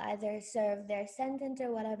 they'll either serve their sentence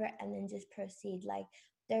or whatever and then just proceed. Like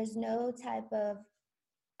there's no type of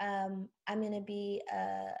I'm going to be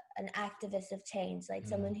an activist of change, like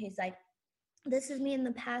someone who's like, this is me in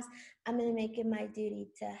the past, I'm going to make it my duty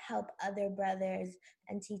to help other brothers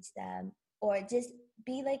and teach them, or just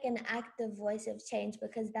be like an active voice of change,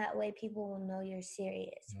 because that way people will know you're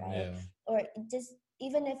serious, right? Yeah. Or just,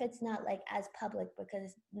 even if it's not like as public,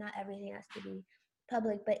 because not everything has to be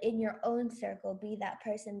public, but in your own circle, be that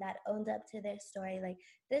person that owns up to their story. Like,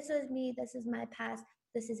 this was me, this is my past,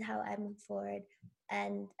 this is how I move forward.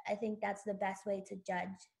 And I think that's the best way to judge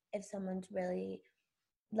if someone's really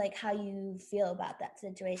like how you feel about that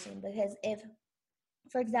situation. Because if,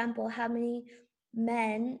 for example, how many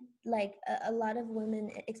men, like a lot of women,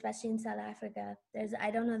 especially in South Africa, there's,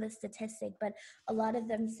 I don't know the statistic, but a lot of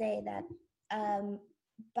them say that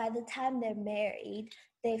by the time they're married,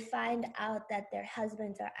 they find out that their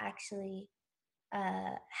husbands are actually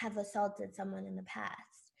have assaulted someone in the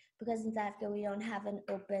past, because in South Africa we don't have an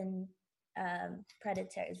open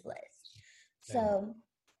predators list. So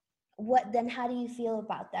what then, how do you feel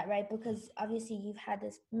about that, right? Because obviously you've had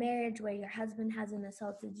this marriage where your husband hasn't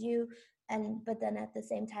assaulted you, and but then at the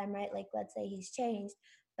same time, right, like let's say he's changed,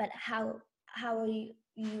 but how are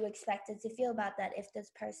you expected to feel about that if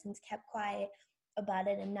this person's kept quiet about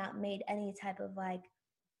it and not made any type of like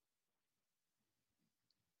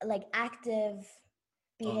active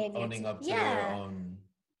behavior owning up to their own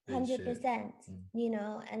 100%, you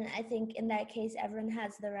know. And I think in that case, everyone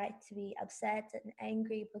has the right to be upset and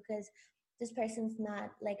angry, because this person's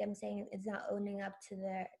not, like I'm saying, it's not owning up to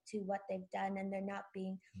what they've done, and they're not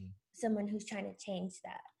being someone who's trying to change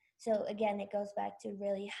that. So again, it goes back to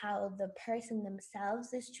really how the person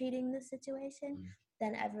themselves is treating the situation.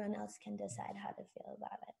 Then everyone else can decide how to feel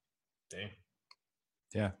about it. Damn.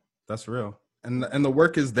 Yeah, that's real. And the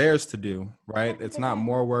work is theirs to do, right? 100%. It's not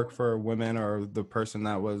more work for women or the person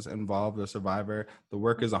that was involved, the survivor. The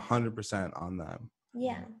work is 100% on them.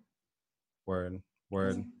 Yeah. Word.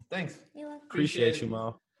 Thanks. Appreciate you,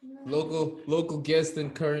 Mo. Local guest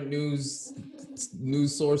and current news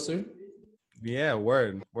sourcer. Yeah,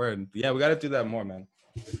 word. Yeah, we got to do that more, man.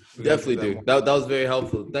 Definitely do. That was very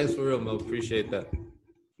helpful. Thanks for real, Mo. Appreciate that.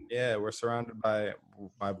 Yeah, we're surrounded by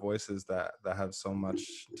voices that have so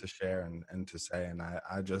much to share and to say, and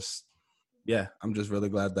I'm just really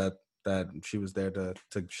glad that she was there to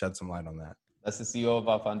shed some light on that. That's the CEO of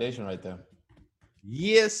our foundation right there.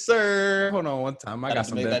 Yes, sir. Hold on one time. I got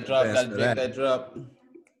some that drop. That drop.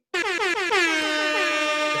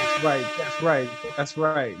 That's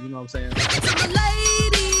right. You know what I'm saying?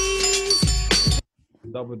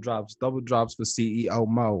 Double drops for CEO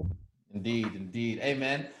Mo. Indeed. Hey,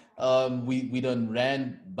 man. We done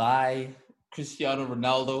ran by Cristiano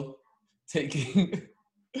Ronaldo taking.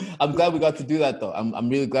 I'm glad we got to do that though. I'm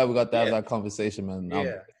really glad we got to have that conversation, man.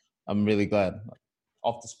 Yeah. I'm really glad.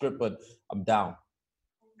 Off the script, but I'm down.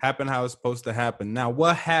 Happened how it's supposed to happen. Now,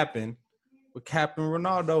 what happened with Captain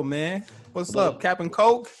Ronaldo, man? What's up, Captain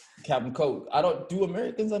Coke? Captain Coke. Do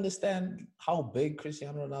Americans understand how big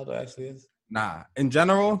Cristiano Ronaldo actually is? Nah. In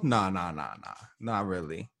general, nah. Not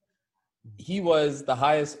really. He was the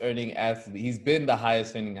highest earning athlete. He's been the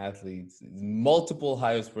highest earning athlete, multiple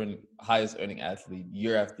highest earning athlete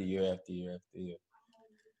year after year after year after year.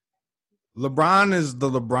 LeBron is the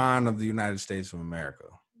LeBron of the United States of America.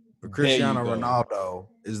 But Cristiano Ronaldo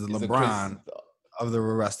is the LeBron of the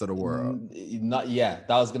rest of the world. I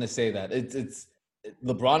was gonna say that. It's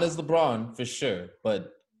LeBron is LeBron for sure,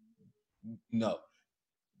 but no.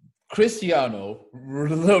 Cristiano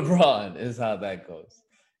LeBron is how that goes.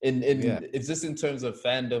 It's just in terms of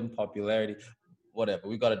fandom, popularity, whatever.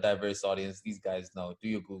 We got a diverse audience. These guys know. Do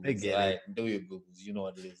your Googles. They get it. Do your Googles. You know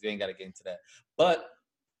what it is. You ain't got to get into that. But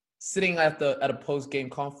sitting at a post-game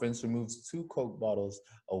conference, removes 2 Coke bottles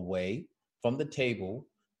away from the table,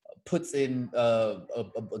 puts in a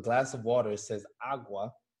glass of water, says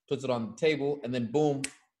agua, puts it on the table, and then boom,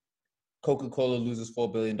 Coca-Cola loses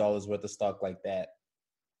 $4 billion worth of stock like that.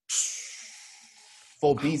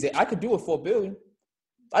 4 B's. I could do it 4 billion.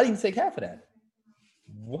 I didn't take half of that.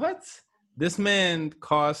 What? This man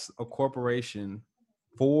cost a corporation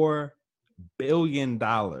 $4 billion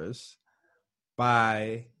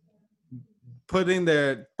by taking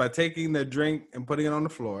their drink and putting it on the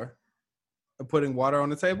floor and putting water on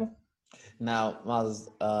the table. Now, Miles,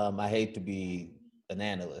 I hate to be an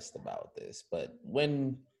analyst about this, but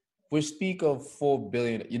when we speak of 4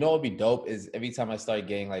 billion, you know what would be dope is every time I start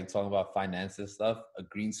getting like talking about finances stuff, a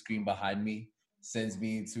green screen behind me sends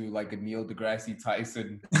me into like a Neil deGrasse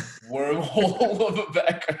Tyson wormhole of a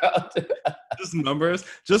background. Just numbers,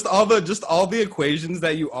 just all the equations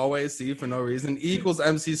that you always see for no reason. E equals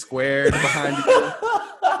MC squared behind you.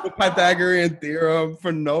 The Pythagorean theorem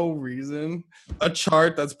for no reason. A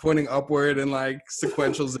chart that's pointing upward in like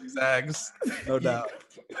sequential zigzags, no doubt.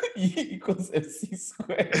 E equals MC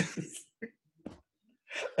squared.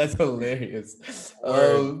 That's hilarious.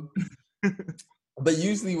 But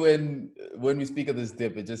usually when we speak of this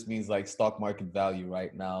dip, it just means like stock market value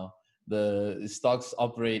right now. The stocks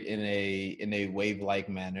operate in a wave-like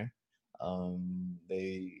manner.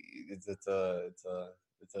 It's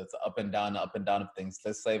an up and down of things.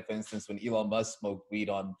 Let's say, for instance, when Elon Musk smoked weed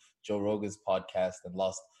on Joe Rogan's podcast and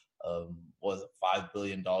lost was $5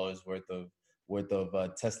 billion worth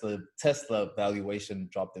of Tesla valuation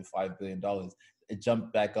dropped in $5 billion. It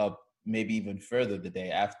jumped back up maybe even further the day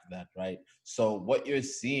after that, right? So what you're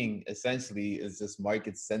seeing essentially is just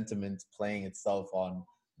market sentiment playing itself on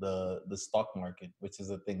the stock market, which is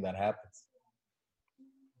a thing that happens.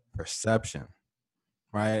 Perception,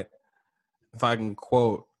 right? If I can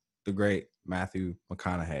quote the great Matthew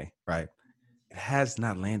McConaughey, right? It has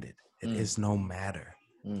not landed. It is no matter.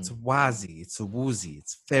 It's a wazi, it's a woozy,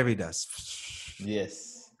 it's fairy dust.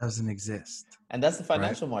 Yes. Doesn't exist. And that's the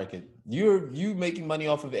financial market. You making money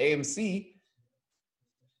off of AMC.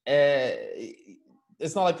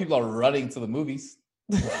 It's not like people are running to the movies.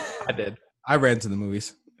 I did. I ran to the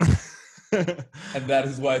movies. And that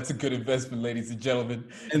is why it's a good investment, ladies and gentlemen.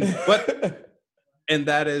 And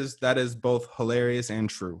that is both hilarious and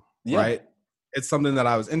true, right? It's something that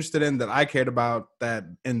I was interested in, that I cared about,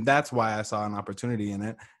 and that's why I saw an opportunity in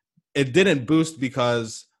it. It didn't boost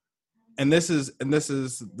because, this is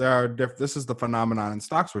the phenomenon in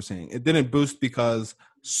stocks we're seeing. It didn't boost because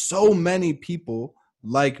so many people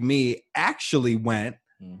like me actually went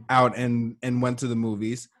out and went to the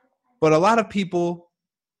movies, but a lot of people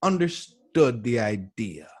understood the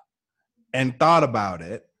idea and thought about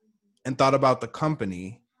it and thought about the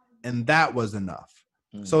company, and that was enough.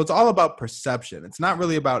 So it's all about perception. It's not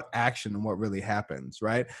really about action and what really happens,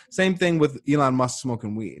 right? Same thing with Elon Musk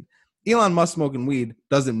smoking weed. Elon Musk smoking weed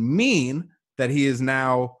doesn't mean that he is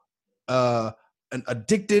now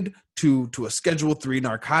addicted to a Schedule III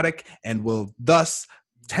narcotic and will thus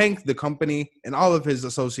tank the company and all of his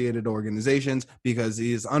associated organizations because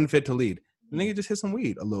he is unfit to lead. And then you just hit some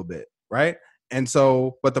weed a little bit, right? And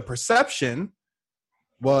so, but the perception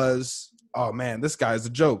was, oh man, this guy's a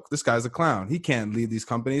joke. This guy's a clown. He can't lead these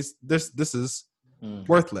companies. This is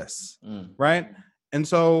worthless, right? And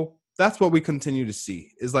so that's what we continue to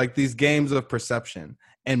see, is like these games of perception.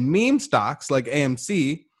 And meme stocks like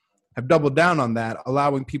AMC have doubled down on that,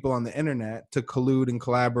 allowing people on the internet to collude and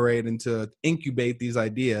collaborate and to incubate these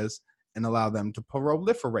ideas and allow them to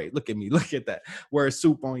proliferate. Look at me, look at that. Where's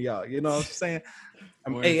soup on y'all? You know what I'm saying?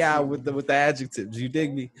 I'm AI with the adjectives. You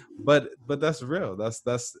dig me? But that's real.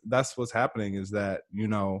 That's what's happening, is that, you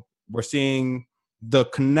know, we're seeing the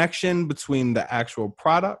connection between the actual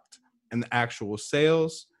product and the actual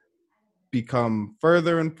sales become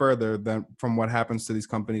further and further than from what happens to these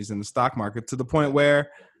companies in the stock market, to the point where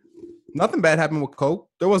nothing bad happened with Coke.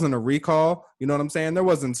 There wasn't a recall. You know what I'm saying? There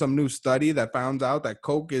wasn't some new study that found out that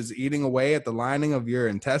Coke is eating away at the lining of your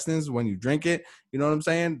intestines when you drink it. You know what I'm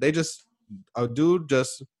saying? A dude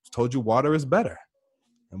just told you water is better.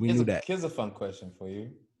 And we knew that. Here's a fun question for you.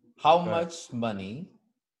 How much money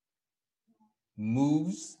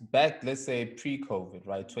moves back, let's say pre-COVID,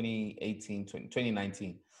 right? 2018,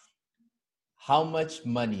 2019. How much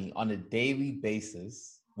money on a daily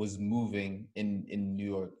basis was moving in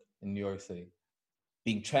New York City?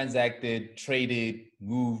 Being transacted, traded,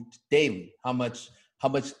 moved daily? How much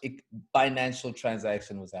financial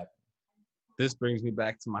transaction was happening? This brings me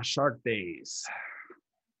back to my shark days.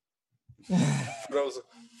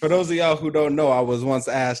 For those of y'all who don't know, I was once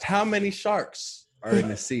asked, how many sharks are in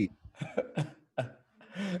the sea?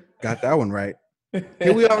 Got that one right.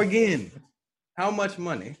 Here we are again. How much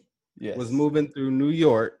money was moving through New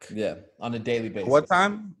York? Yeah, on a daily basis. What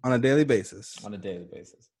time? On a daily basis. On a daily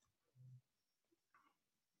basis.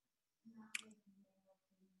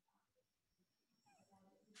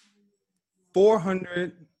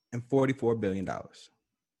 $444 billion.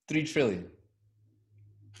 3 trillion.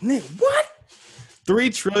 Nick, what?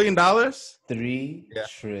 $3 trillion? $3 Yeah.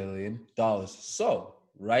 trillion. So,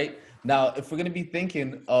 right now, if we're gonna be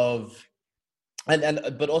thinking of,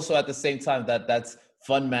 but also at the same time that's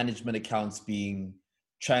fund management accounts being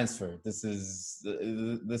transferred. This is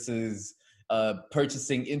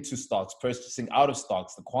purchasing into stocks, purchasing out of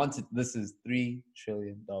stocks. The quantity. This is $3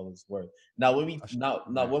 trillion worth. Now, when we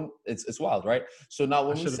when it's wild, right? So now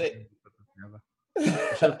when we say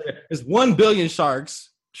it's 1 billion sharks.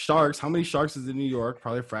 Sharks, how many sharks is in New York?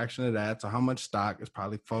 Probably a fraction of that. So how much stock is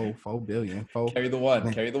probably 4 billion? Carry the one.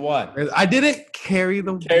 I didn't carry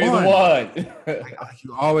the one.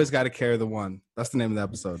 You always got to carry the one. That's the name of the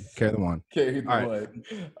episode. Carry the one. Carry the one.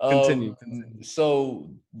 Continue. So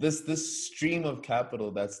this stream of capital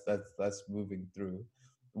that's moving through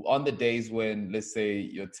on the days when, let's say,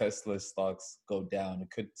 your Tesla stocks go down, it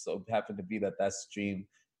could so happen to be that stream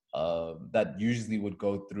that usually would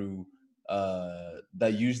go through.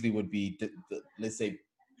 That usually would be, let's say,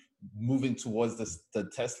 moving towards the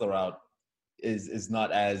Tesla route is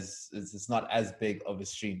not as big of a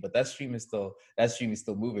stream, but that stream is still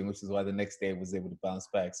moving, which is why the next day it was able to bounce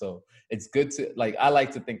back. So it's good to I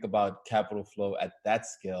like to think about capital flow at that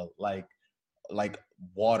scale, like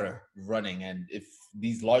water running. And if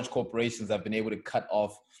these large corporations have been able to cut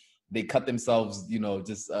themselves,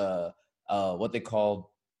 just what they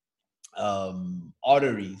call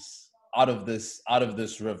arteries out of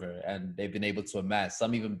this river, and they've been able to amass.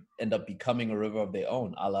 Some even end up becoming a river of their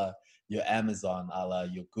own, a la your Amazon, a la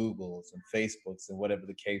your Googles and Facebooks and whatever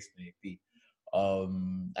the case may be.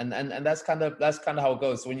 And that's kind of how it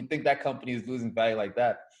goes. So when you think that company is losing value like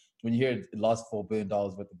that, when you hear it lost $4 billion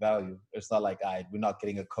worth of value, it's not like, we're not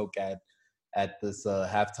getting a Coke ad at this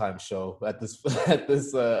halftime show at the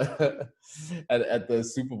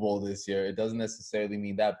Super Bowl this year. It doesn't necessarily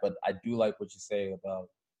mean that, but I do like what you say about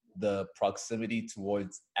the proximity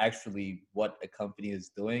towards actually what a company is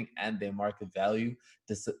doing and their market value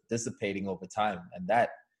dissipating over time. And that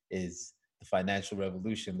is the financial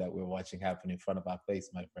revolution that we're watching happen in front of our face,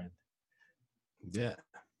 my friend. Yeah,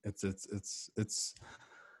 it's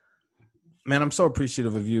man, I'm so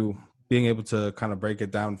appreciative of you being able to kind of break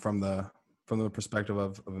it down from the perspective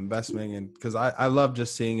of investing. And because I love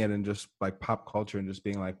just seeing it in just like pop culture and just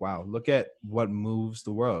being like, wow, look at what moves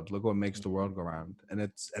the world. Look what makes the world go round. And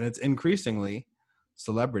it's increasingly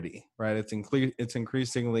celebrity, right? It's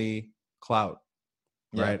increasingly clout,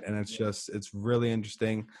 right? And it's really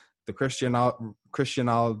interesting. The Cristiano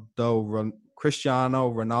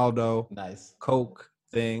Ronaldo nice Coke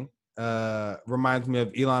thing reminds me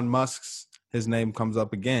of Elon Musk's, his name comes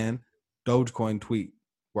up again, Dogecoin tweet,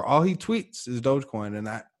 where all he tweets is Dogecoin, and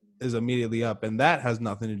that is immediately up. And that has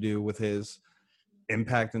nothing to do with his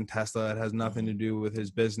impact in Tesla. It has nothing to do with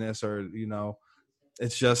his business, or,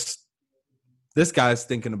 it's just this guy's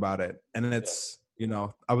thinking about it. And it's,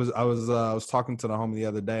 I was talking to the homie the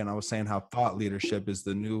other day, and I was saying how thought leadership is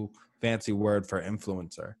the new fancy word for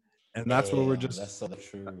influencer. And that's where that's so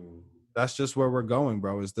true. That's just where we're going,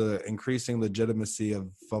 bro, is the increasing legitimacy of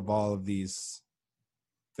all of these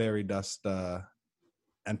fairy dust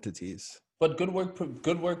entities. But good work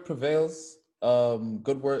prevails.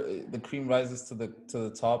 Good work, the cream rises to the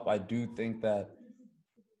top. I do think that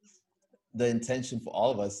the intention for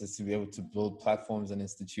all of us is to be able to build platforms and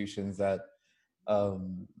institutions that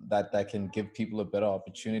can give people a better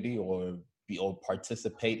opportunity, or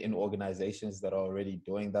participate in organizations that are already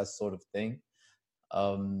doing that sort of thing.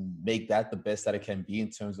 Make that the best that it can be in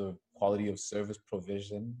terms of quality of service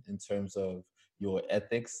provision, in terms of your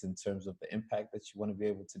ethics, in terms of the impact that you want to be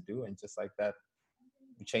able to do. And just like that,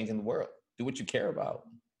 you're changing the world. Do what you care about.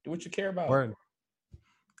 Word.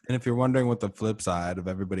 And if you're wondering what the flip side of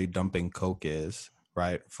everybody dumping Coke is,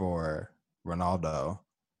 right, for Ronaldo,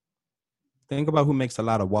 think about who makes a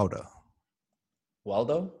lot of water.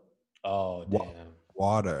 Waldo? Oh, damn.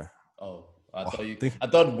 Water. Oh, I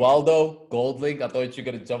thought Waldo Goldlink. I thought you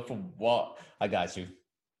were gonna jump from what? I got you.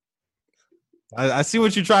 I see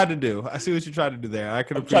what you tried to do. There. I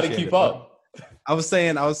could appreciate it. Try to keep up. I was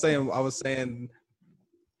saying.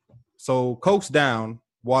 So Coke's down,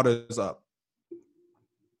 water's up.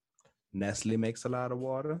 Nestle makes a lot of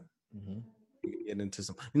water. Mm-hmm. You can get into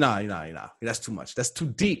some. No. That's too much. That's too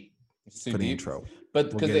deep. It's too for the deep. Intro.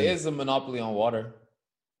 But because there is a monopoly on water.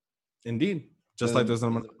 Indeed. Just like there's a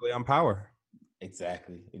monopoly on power.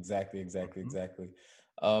 Exactly. With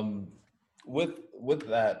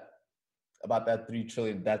that, about that 3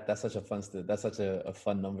 trillion, that's such a fun that's such a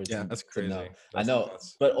fun number. Yeah, that's crazy. To know. I know,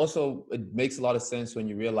 but also it makes a lot of sense when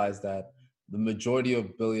you realize that the majority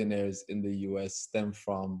of billionaires in the US stem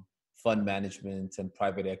from fund management and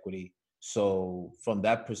private equity. So from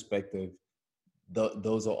that perspective,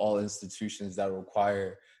 those are all institutions that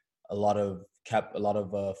require a lot of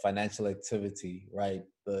financial activity, right?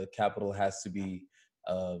 The capital has to be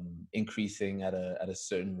increasing at a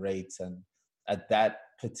certain rate, and at that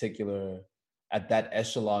particular at that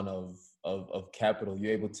echelon of capital,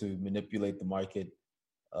 you're able to manipulate the market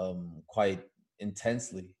quite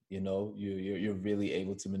intensely. You're really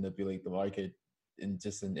able to manipulate the market in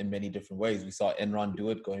many different ways. We saw Enron do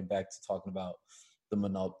it, going back to talking about the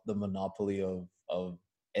monopoly of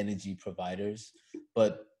energy providers.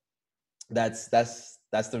 But that's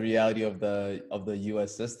the reality of the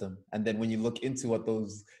US system. And then when you look into what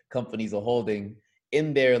those companies are holding,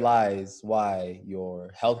 in there lies why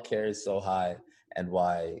your healthcare is so high and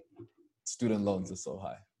why student loans are so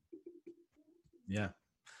high. Yeah.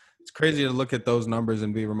 It's crazy to look at those numbers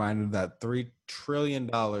and be reminded that $3 trillion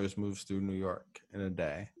moves through New York in a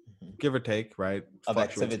day, give or take, right? Of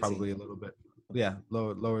Fluctuates activity. probably a little bit. Yeah,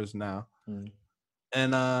 lowers now. Mm.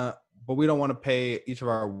 And but we don't want to pay each of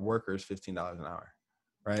our workers $15 an hour,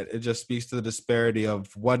 right? It just speaks to the disparity of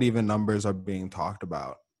what even numbers are being talked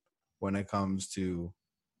about when it comes to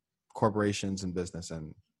corporations and business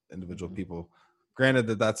and individual people. Granted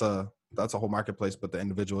that that's a whole marketplace, but the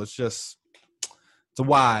individual, it's a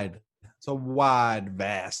wide,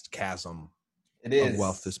 vast chasm It is. of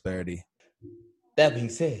wealth disparity. That being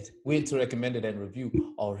said, we're into recommended and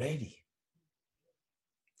review already.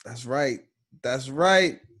 That's right.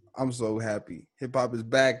 I'm so happy. Hip hop is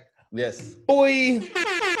back. Yes. Boy.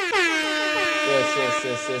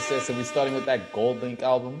 Yes. So we're starting with that GoldLink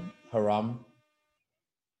album, Haram.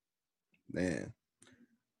 Man.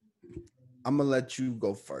 I'm gonna let you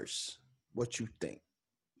go first. What you think?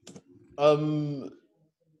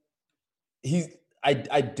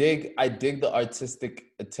 I dig the artistic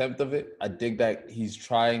attempt of it. I dig that he's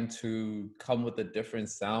trying to come with a different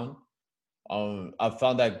sound. I've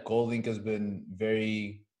found that GoldLink has been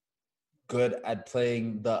very good at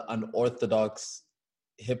playing the unorthodox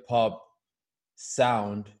hip hop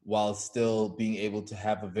sound while still being able to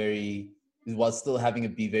have while still having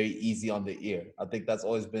it be very easy on the ear. I think that's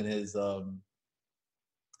always been his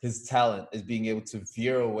talent, is being able to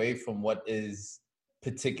veer away from what is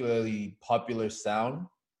particularly popular sound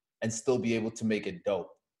and still be able to make it dope,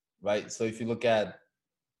 right? So if you look at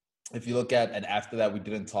and After That We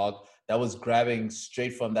Didn't Talk, that was grabbing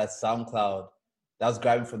straight from that SoundCloud.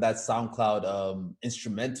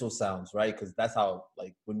 Instrumental sounds, right? Because that's how,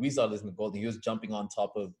 like, when we started listening to Golden, he was jumping on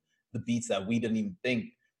top of the beats that we didn't even think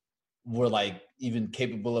were like even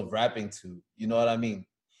capable of rapping to. You know what I mean?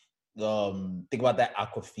 Think about that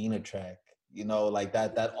Aquafina track. Like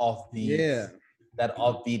that offbeat. Yeah. That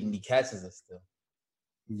offbeat, and he catches us still.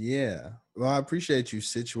 Yeah. Well, I appreciate you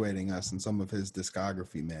situating us in some of his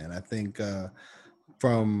discography, man. I think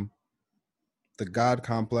from the God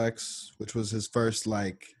Complex, which was his first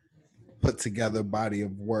like put together body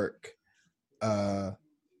of work,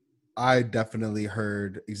 I definitely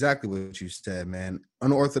heard exactly what you said, man.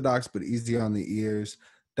 Unorthodox but easy on the ears.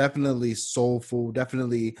 Definitely soulful,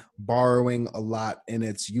 definitely borrowing a lot in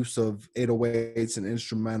its use of 808s and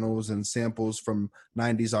instrumentals and samples from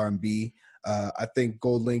 90s R&B. I think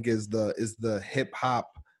GoldLink is the hip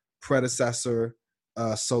hop predecessor,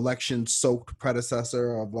 selection soaked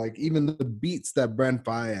predecessor of like even the beats that Brent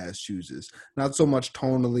Faiyaz chooses. Not so much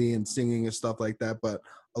tonally and singing and stuff like that, but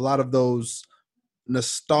a lot of those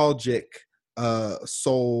nostalgic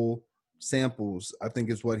soul samples, I think,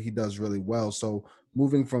 is what he does really well. So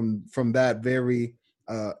moving from that very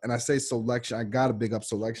and I say selection, I gotta big up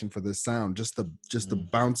selection for this sound. Just the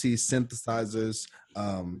bouncy synthesizers,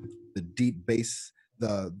 the deep bass,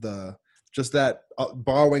 the just that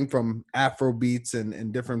borrowing from Afro beats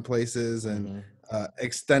and different places, and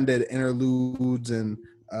extended interludes and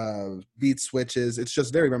beat switches. It's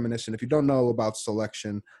just very reminiscent. If you don't know about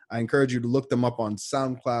Selection, I encourage you to look them up on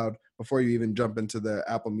SoundCloud before you even jump into the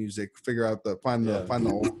Apple Music. Figure out find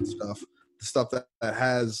the old stuff, the stuff that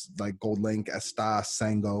has like GoldLink, Esta,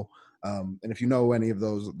 Sango. And if you know any of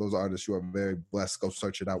those artists, you are very blessed. Go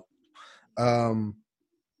search it out.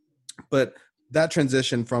 But that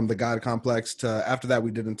transition from the God Complex to After That We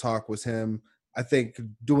Didn't Talk was him, I think,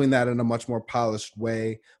 doing that in a much more polished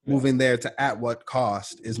way. Moving there to At What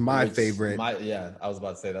Cost is my favorite. I was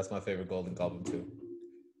about to say that's my favorite GoldLink album too.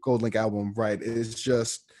 GoldLink album, right? It's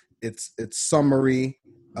just it's summary.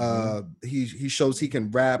 He shows he can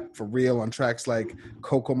rap for real on tracks like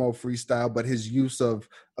Kokomo Freestyle, but his use of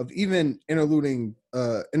even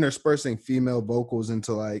interspersing female vocals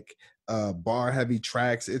into like bar heavy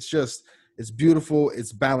tracks. It's beautiful.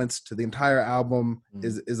 It's balanced. The entire album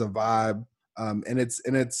is a vibe. And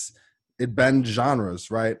it's it bends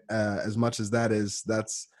genres, right? As much as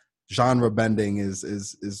that's genre bending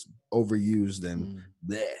is overused and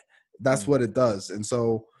bleh. That's what it does. And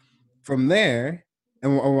so from there,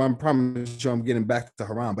 and I'm probably sure I'm getting back to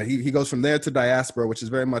Haram, but he goes from there to Diaspora, which is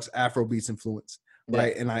very much Afro beats influence,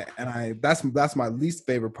 right? Yeah. And I that's my least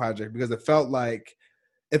favorite project because it felt like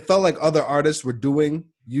other artists were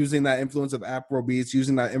using that influence of Afro beats,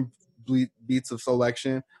 using that beats of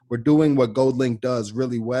selection. We're doing what GoldLink does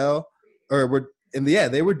really well,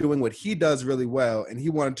 they were doing what he does really well, and he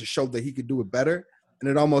wanted to show that he could do it better. And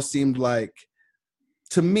it almost seemed like,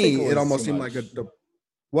 to me, it almost seemed like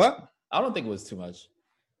what? I don't think it was too much.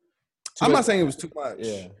 I'm not saying it was too much.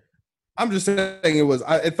 Yeah. I'm just saying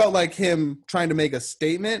it felt like him trying to make a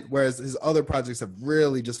statement, whereas his other projects have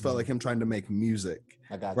really just felt like him trying to make music.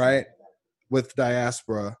 I got right? With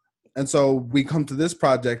Diaspora. And so we come to this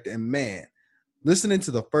project, and man, listening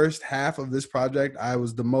to the first half of this project,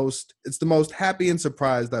 it's the most happy and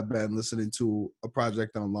surprised I've been listening to a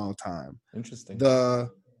project in a long time. Interesting.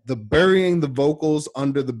 The burying the vocals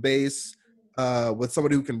under the bass, with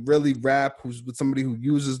somebody who can really rap, with somebody who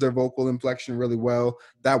uses their vocal inflection really well.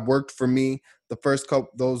 That worked for me. The first couple,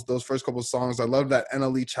 those first couple of songs, I love that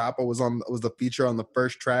NLE Choppa was the feature on the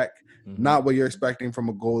first track. Mm-hmm. Not what you're expecting from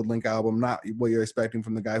a GoldLink album. Not what you're expecting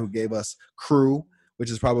from the guy who gave us Crew, which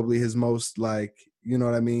is probably his most, like, you know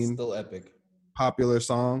what I mean? Still epic. Popular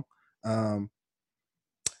song. And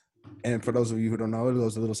for those of you who don't know, it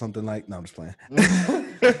goes a little something like, no, I'm just playing.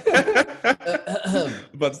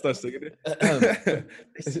 About to start singing it.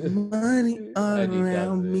 There's money all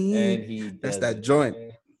around me. That's that joint.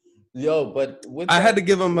 Yo, but I had to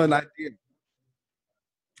give him an idea.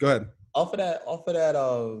 Go ahead. Off of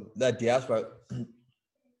that Diaspora,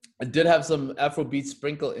 I did have some Afrobeat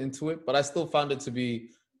sprinkle into it, but I still found it to be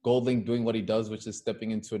GoldLink doing what he does, which is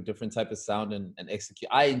stepping into a different type of sound and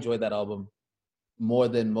execute. I enjoyed that album more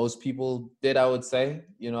than most people did, I would say.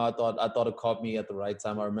 You know, I thought it caught me at the right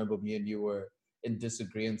time. I remember me and you were in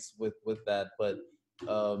disagreement with that, but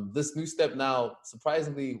this new step now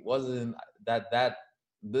surprisingly wasn't that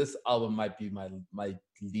this album might be my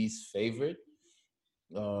least favorite.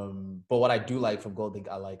 But what I do like from GoldLink,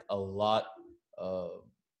 I like a lot.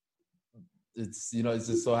 It's, you know, it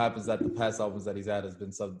just so happens that the past albums that he's had has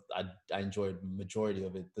been some I enjoyed majority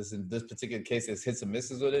of it. In this particular case, there's hits and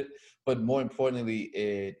misses with it, but more importantly,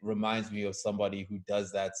 it reminds me of somebody who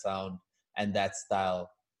does that sound and that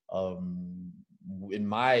style, in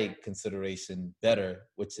my consideration, better,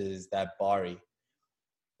 which is that Bari.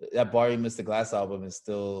 That Bari Mr. Glass album is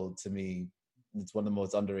still, to me, it's one of the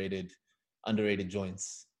most underrated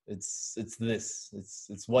joints. It's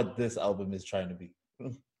what this album is trying to be.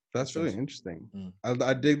 That's really interesting.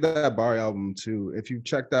 I dig that Bari album too. If you've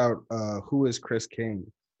checked out Who is Chris King,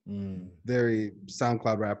 very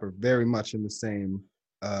SoundCloud rapper, very much in the same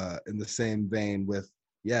vein with,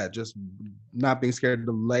 just not being scared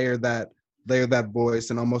to layer that voice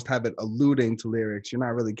and almost have it alluding to lyrics. You're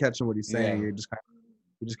not really catching what he's saying. Yeah. You're just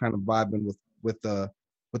kind of vibing with the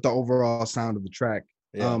overall sound of the track.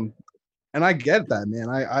 Yeah. And I get that, man.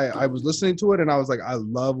 I was listening to it and I was like, I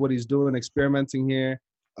love what he's doing, experimenting here.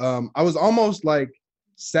 I was almost like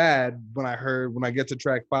sad when I get to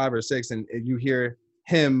track 5 or 6 and you hear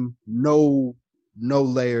him no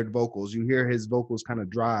layered vocals. You hear his vocals kind of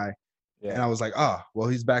dry. Yeah. And I was like, well,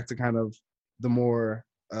 he's back to kind of the more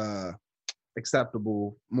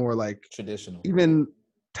acceptable, more like traditional, even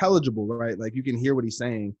intelligible, right? Like you can hear what he's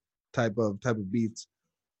saying type of beats.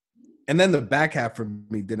 And then the back half for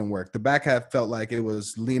me didn't work. The back half felt like it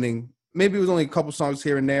was leaning, maybe it was only a couple songs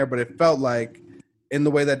here and there, but it felt like in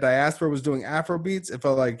the way that Diaspora was doing Afro beats, it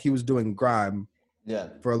felt like he was doing grime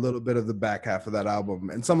for a little bit of the back half of that album.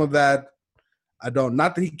 And some of that,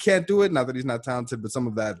 not that he can't do it, not that he's not talented, but some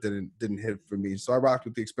of that didn't hit for me. So I rocked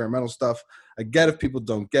with the experimental stuff. I get if people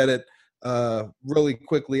don't get it. Really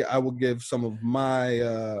quickly, I will give some of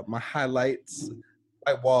my my highlights.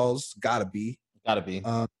 White Walls, gotta be.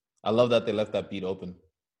 I love that they left that beat open.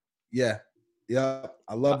 Yeah. I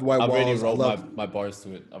loved White Walls. I already wrote my bars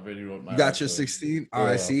to it. I already wrote my. You got your 16. All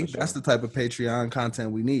right, see, that's the type of Patreon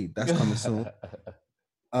content we need. That's coming soon.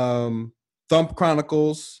 Thump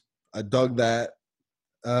Chronicles, I dug that,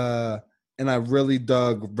 and I really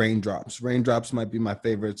dug Raindrops. Raindrops might be my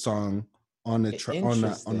favorite song on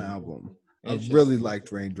the album. I really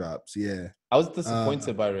liked Raindrops. Yeah, I was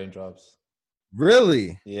disappointed by Raindrops.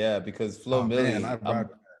 Really? Yeah, because Flo Milli.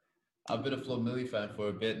 I've been a Flo Milli fan for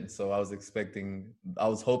a bit, and so I was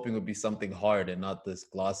hoping it would be something hard and not this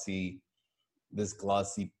glossy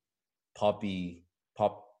poppy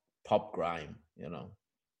pop grime, you know.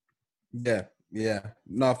 Yeah.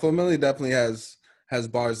 No, Flo Milli definitely has has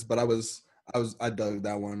bars, but I dug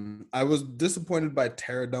that one. I was disappointed by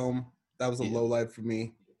Terradome. That was a low light for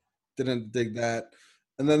me. Didn't dig that.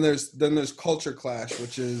 And then there's Culture Clash,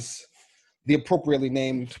 which is the appropriately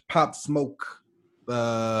named Pop Smoke.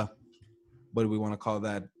 What do we want to call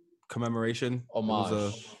that? Commemoration.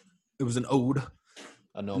 Homage. It was an ode.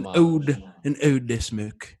 An ode to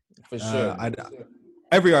Smoke. For sure.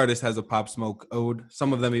 Every artist has a Pop Smoke ode.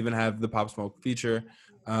 Some of them even have the Pop Smoke feature.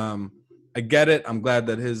 I get it. I'm glad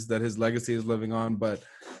that his legacy is living on, but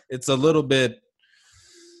it's a little bit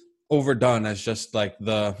overdone as just like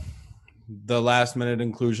the last minute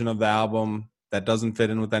inclusion of the album that doesn't fit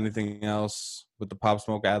in with anything else, with the Pop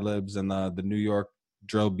Smoke ad libs and the New York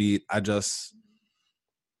drill beat. I don't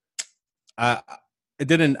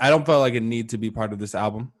feel like it need to be part of this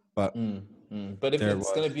album, but but if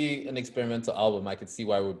it's going to be an experimental album, I could see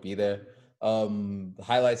why it would be there. The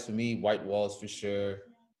highlights for me, White Walls for sure.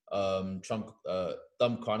 Thumb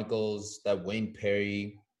Chronicles, that Wayne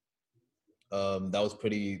Perry. That was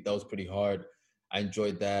pretty hard. I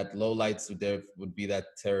enjoyed that. Lowlights would be that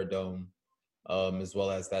Terradome, as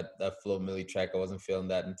well as that Flo Milli track. I wasn't feeling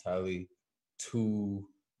that entirely too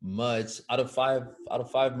much. Out of five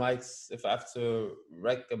mics, if I have to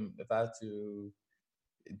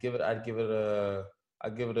give it, I'd give it a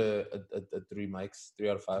 3 mics, 3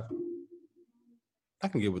 out of 5. I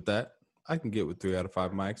can get with that. I can get with 3 out of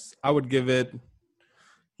 5 mics. I would give it.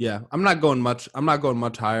 Yeah, I'm not going much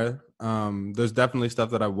higher. There's definitely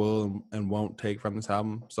stuff that I will and won't take from this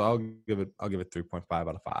album, so I'll give it 3.5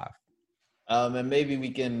 out of 5. And maybe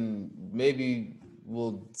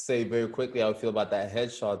we'll say very quickly how I feel about that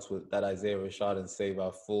Headshots with that Isaiah Rashad, and save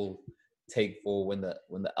our full take for when the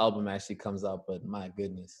album actually comes out. But my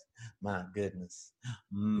goodness, it's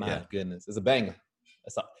a banger.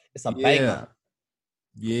 It's a banger.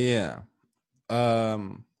 Yeah. I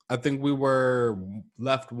think we were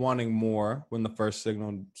left wanting more when the first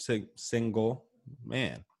single,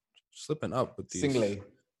 man, slipping up with these. Single.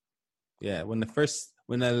 Yeah, when the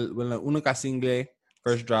Única Single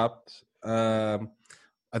first dropped, I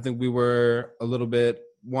think we were a little bit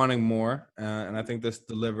wanting more, and I think this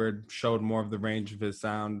delivered, showed more of the range of his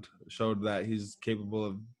sound, showed that he's capable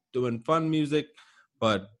of doing fun music,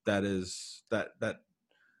 but that is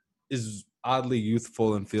oddly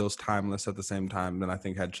youthful and feels timeless at the same time. Then I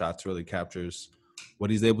think Headshots really captures what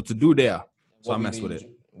he's able to do there. So I mess with it.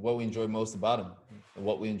 What we enjoy most about him.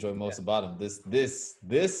 This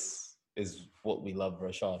is what we love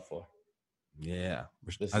Rashad for. Yeah.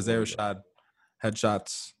 Isaiah Rashad,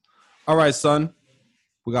 Headshots. All right, son.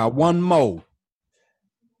 We got one more.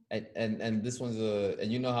 And this one's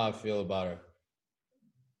and you know how I feel about her.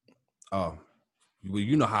 Oh, well,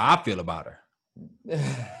 you know how I feel about her.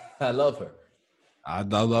 I love her. I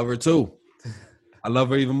love her too. I love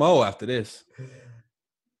her even more after this.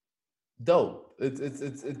 Dope.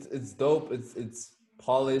 It's dope. It's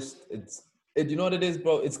polished. You know what it is,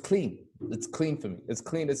 bro? It's clean. It's clean for me. It's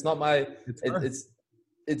clean. It's not my.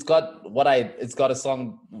 It's got a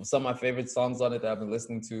song. Some of my favorite songs on it that I've been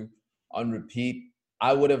listening to on repeat.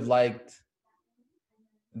 I would have liked.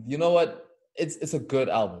 You know what? It's a good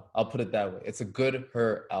album. I'll put it that way. It's a good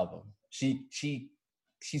her album.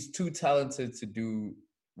 She's too talented to do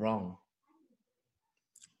wrong.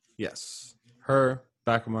 Yes. Her,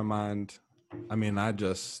 back of my mind. I mean, I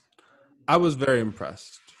was very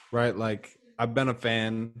impressed, right? Like, I've been a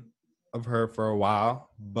fan of her for a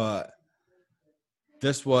while, but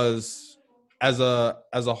this was, as a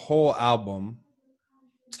whole album,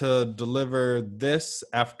 to deliver this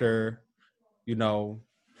after, a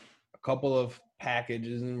couple of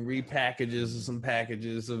packages and repackages of some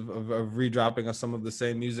packages of redropping of some of the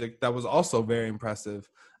same music, that was also very impressive.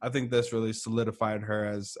 I think this really solidified her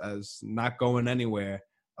as not going anywhere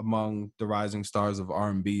among the rising stars of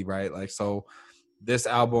R&B, right? Like, so this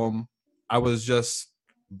album, I was just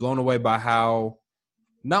blown away by how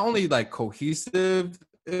not only like cohesive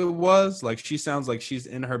it was, like she sounds like she's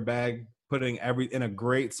in her bag, putting in a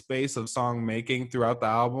great space of song making throughout the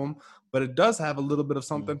album, but it does have a little bit of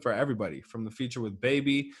something for everybody, from the feature with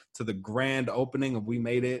Baby to the grand opening of We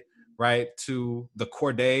Made It, right, to the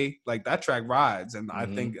Cordae. Like, that track rides, and I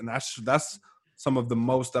think, and that's some of the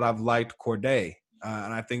most that I've liked Cordae,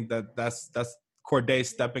 and I think that's Cordae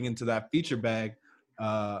stepping into that feature bag.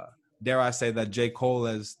 Dare I say that J. Cole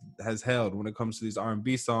has held when it comes to these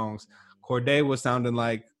R&B songs. Cordae was sounding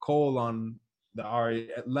like Cole on the Ari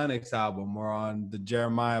Lennox album or on the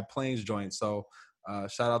Jeremiah Plains joint. So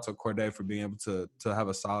shout out to Cordae for being able to have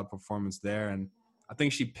a solid performance there. And I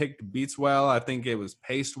think she picked beats well. I think it was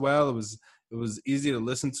paced well. It was easy to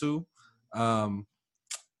listen to.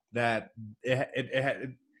 That it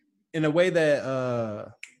in a way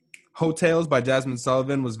that Hotels by Jasmine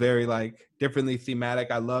Sullivan was very like differently thematic.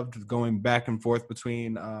 I loved going back and forth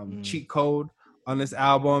between Cheat Code on this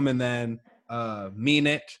album, and then Mean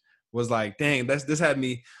It was like, dang, this had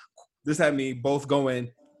me both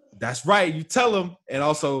going, that's right, you tell them, and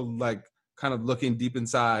also like kind of looking deep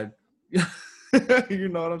inside. You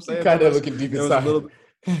know what I'm saying? Kind of looking deep inside.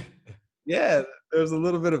 Yeah, there's a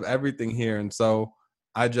little bit of everything here, and so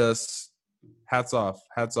I just hats off.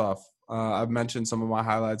 I've mentioned some of my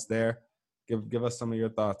highlights there. Give us some of your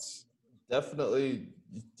thoughts. Definitely,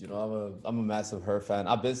 you know, I'm a massive her fan.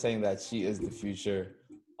 I've been saying that she is the future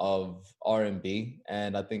of R&B,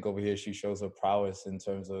 and I think over here she shows her prowess in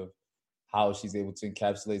terms of how she's able to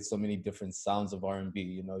encapsulate so many different sounds of R&B.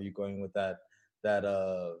 You know, you're going with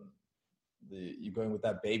you're going with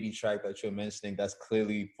that baby track that you're mentioning. That's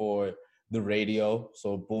clearly for the radio.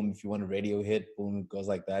 So boom, if you want a radio hit, boom, it goes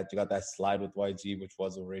like that. You got that Slide with YG, which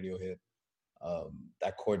was a radio hit.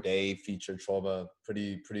 That Corday feature Trauma,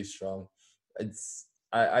 pretty strong. It's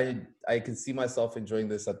I can see myself enjoying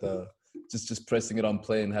this at the just pressing it on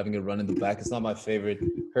play and having it run in the back. It's not my favorite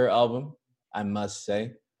her album, I must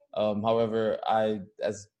say. However,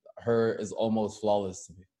 as her is almost flawless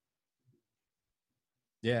to me.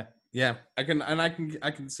 Yeah, I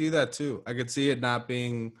can see that too. I could see it not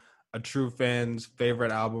being a true fan's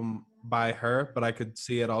favorite album by her, but I could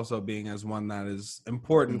see it also being as one that is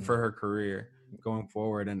important for her career going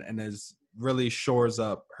forward, and is really shores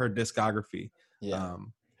up her discography, her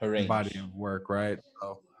range. Body of work, right?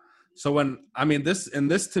 So when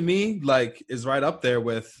this to me like is right up there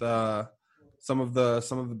with some of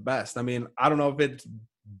the best. I mean, I don't know if it's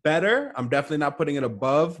better. I'm definitely not putting it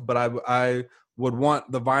above, but I would want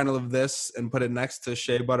the vinyl of this and put it next to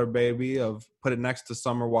Shea Butter Baby, put it next to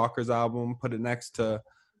Summer Walker's album, put it next to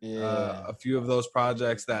a few of those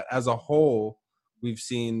projects that as a whole we've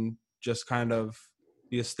seen just kind of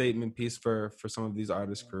be a statement piece for some of these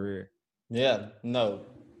artists' career. Yeah, no,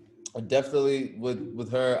 definitely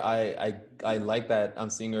with her, I like that I'm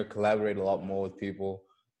seeing her collaborate a lot more with people.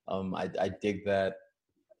 I dig that.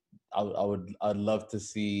 I'd love to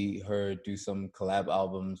see her do some collab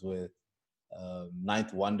albums with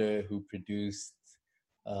Ninth Wonder, who produced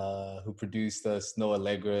Snow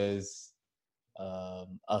Allegra's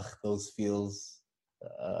Those Feels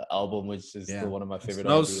album, which is still one of my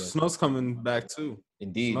favorite. Snow's coming back too.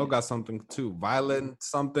 Indeed. Snow got something too. Violet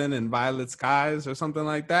something and Violet Skies or something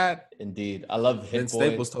like that. Indeed. I love Hit Vince Boy.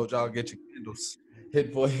 Staples told y'all get your candles.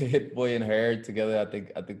 Hit Boy and her together. I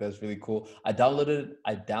think that's really cool. I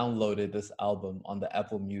downloaded this album on the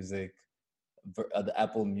Apple Music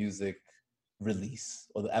release,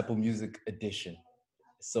 or the Apple Music edition.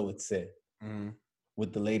 So it said,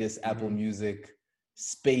 with the latest Apple Music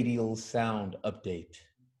spatial sound update.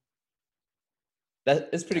 That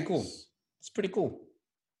is pretty cool. It's pretty cool.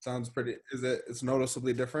 Sounds pretty. It's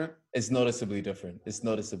noticeably different? It's noticeably different.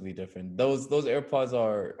 Those AirPods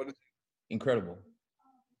are incredible.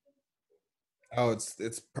 Oh, it's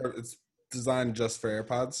designed just for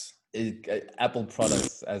AirPods? Apple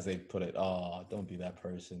products, as they put it. Oh, don't be that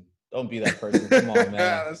person. Come on, man.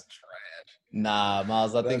 That's trash. Nah,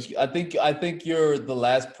 Miles. I think you're the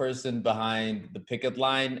last person behind the picket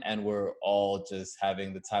line, and we're all just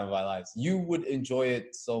having the time of our lives. You would enjoy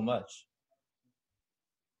it so much.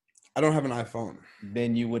 I don't have an iPhone.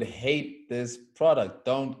 Then you would hate this product.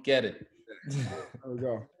 Don't get it.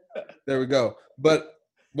 There we go. But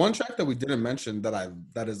one track that we didn't mention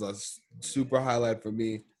that is a super highlight for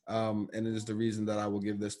me, and it is the reason that I will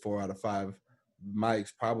give this 4 out of 5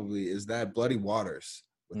 mics probably, is that Bloody Waters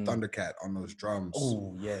with Thundercat on those drums.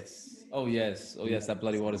 Oh yes. That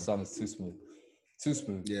Bloody Waters song is too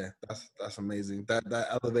smooth. Yeah, that's amazing. That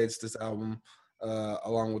elevates this album,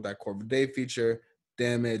 along with that Corvin Day feature.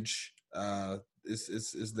 Damage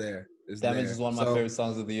is there. Damage is one of my favorite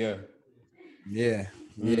songs of the year. Yeah.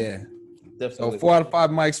 Definitely. So 4 out of 5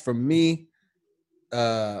 mics from me.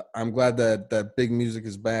 I'm glad that big music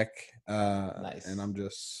is back. Nice. And I'm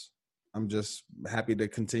just happy to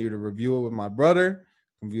continue to review it with my brother.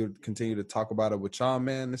 Continue to talk about it with y'all,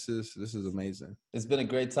 man. This is amazing. It's been a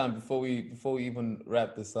great time. Before we even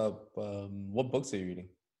wrap this up, what books are you reading?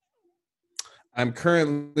 I'm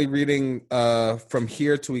currently reading From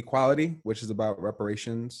Here to Equality, which is about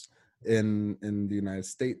reparations in the United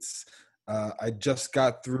States. I just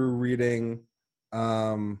got through reading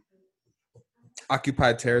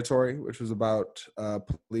Occupied Territory, which was about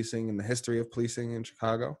policing and the history of policing in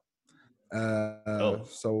Chicago.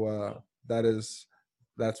 So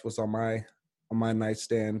that's what's on my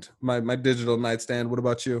nightstand, my digital nightstand. What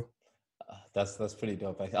about you? That's pretty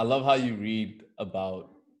dope. I love how you read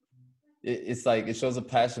about it's like it shows a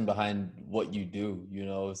passion behind what you do. You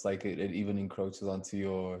know, it's like it even encroaches onto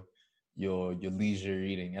your leisure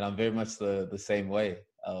reading, and I'm very much the same way.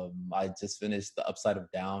 I just finished The Upside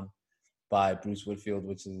of Down by Bruce Whitfield,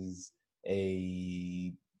 which is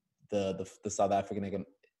the South African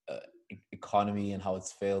economy and how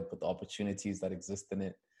it's failed, but the opportunities that exist in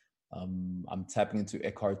it. I'm tapping into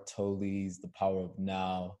Eckhart Tolle's The Power of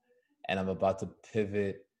Now, and I'm about to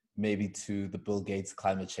pivot maybe to the Bill Gates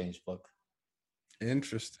climate change book.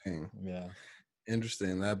 Interesting. Yeah.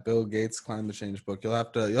 Interesting. That Bill Gates climate change book. You'll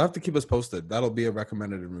have to keep us posted. That'll be a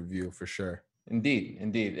recommended review for sure. Indeed.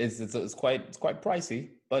 It's quite pricey,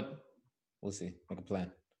 but we'll see. Make a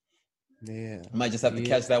plan. Yeah. I might just have to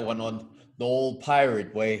catch that one on the old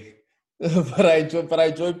pirate way. but I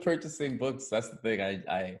enjoy purchasing books. That's the thing.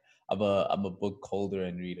 I'm a book holder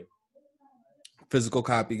and reader. Physical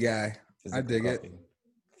copy guy. I dig it.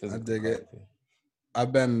 I dig it.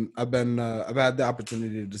 I've had the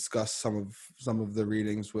opportunity to discuss some of the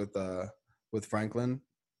readings with Franklin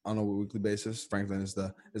on a weekly basis. Franklin is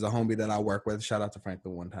a homie that I work with. Shout out to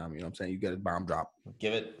Franklin one time. You know what I'm saying? You get a bomb drop.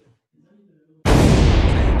 Give it.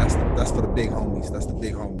 That's for the big homies. That's the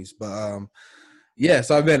big homies. But yeah,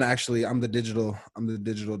 so I'm the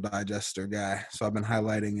digital digester guy. So I've been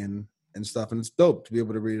highlighting and stuff, and it's dope to be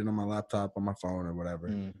able to read it on my laptop, on my phone, or whatever.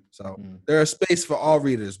 So there's space for all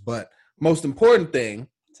readers, but most important thing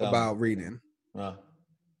about reading. Yo,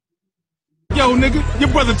 nigga, your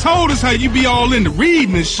brother told us how you be all into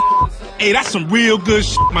reading and shit. Hey, that's some real good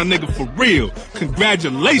shit, my nigga, for real.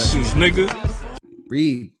 Congratulations, nigga.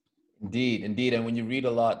 Read. Indeed. And when you read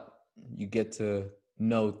a lot, you get to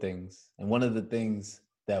know things. And one of the things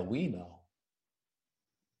that we know.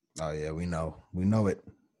 Oh, yeah, we know. We know it.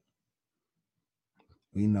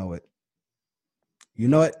 We know it. You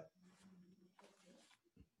know it?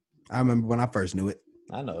 I remember when I first knew it.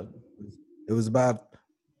 I know it. It was about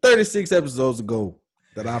 36 episodes ago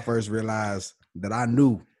that I first realized that I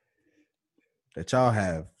knew that y'all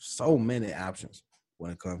have so many options when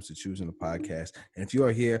it comes to choosing a podcast. And if you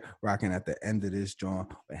are here rocking at the end of this joint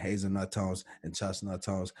with hazelnut tones and chestnut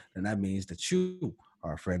tones, then that means that you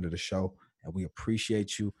are a friend of the show, and we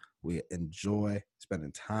appreciate you. We enjoy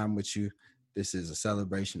spending time with you. This is a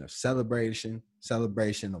celebration of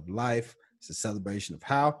life. It's a celebration of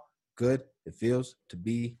how good it feels to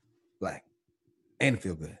be Black and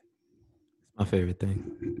feel good. My favorite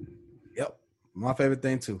thing. Yep, my favorite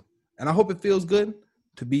thing too. And I hope it feels good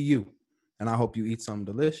to be you. And I hope you eat something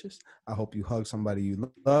delicious. I hope you hug somebody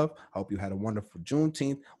you love. I hope you had a wonderful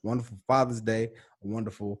Juneteenth, wonderful Father's Day, a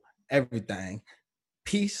wonderful everything.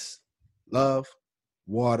 Peace, love,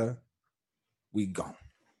 water. We gone.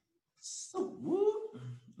 So,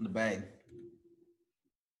 in the bag.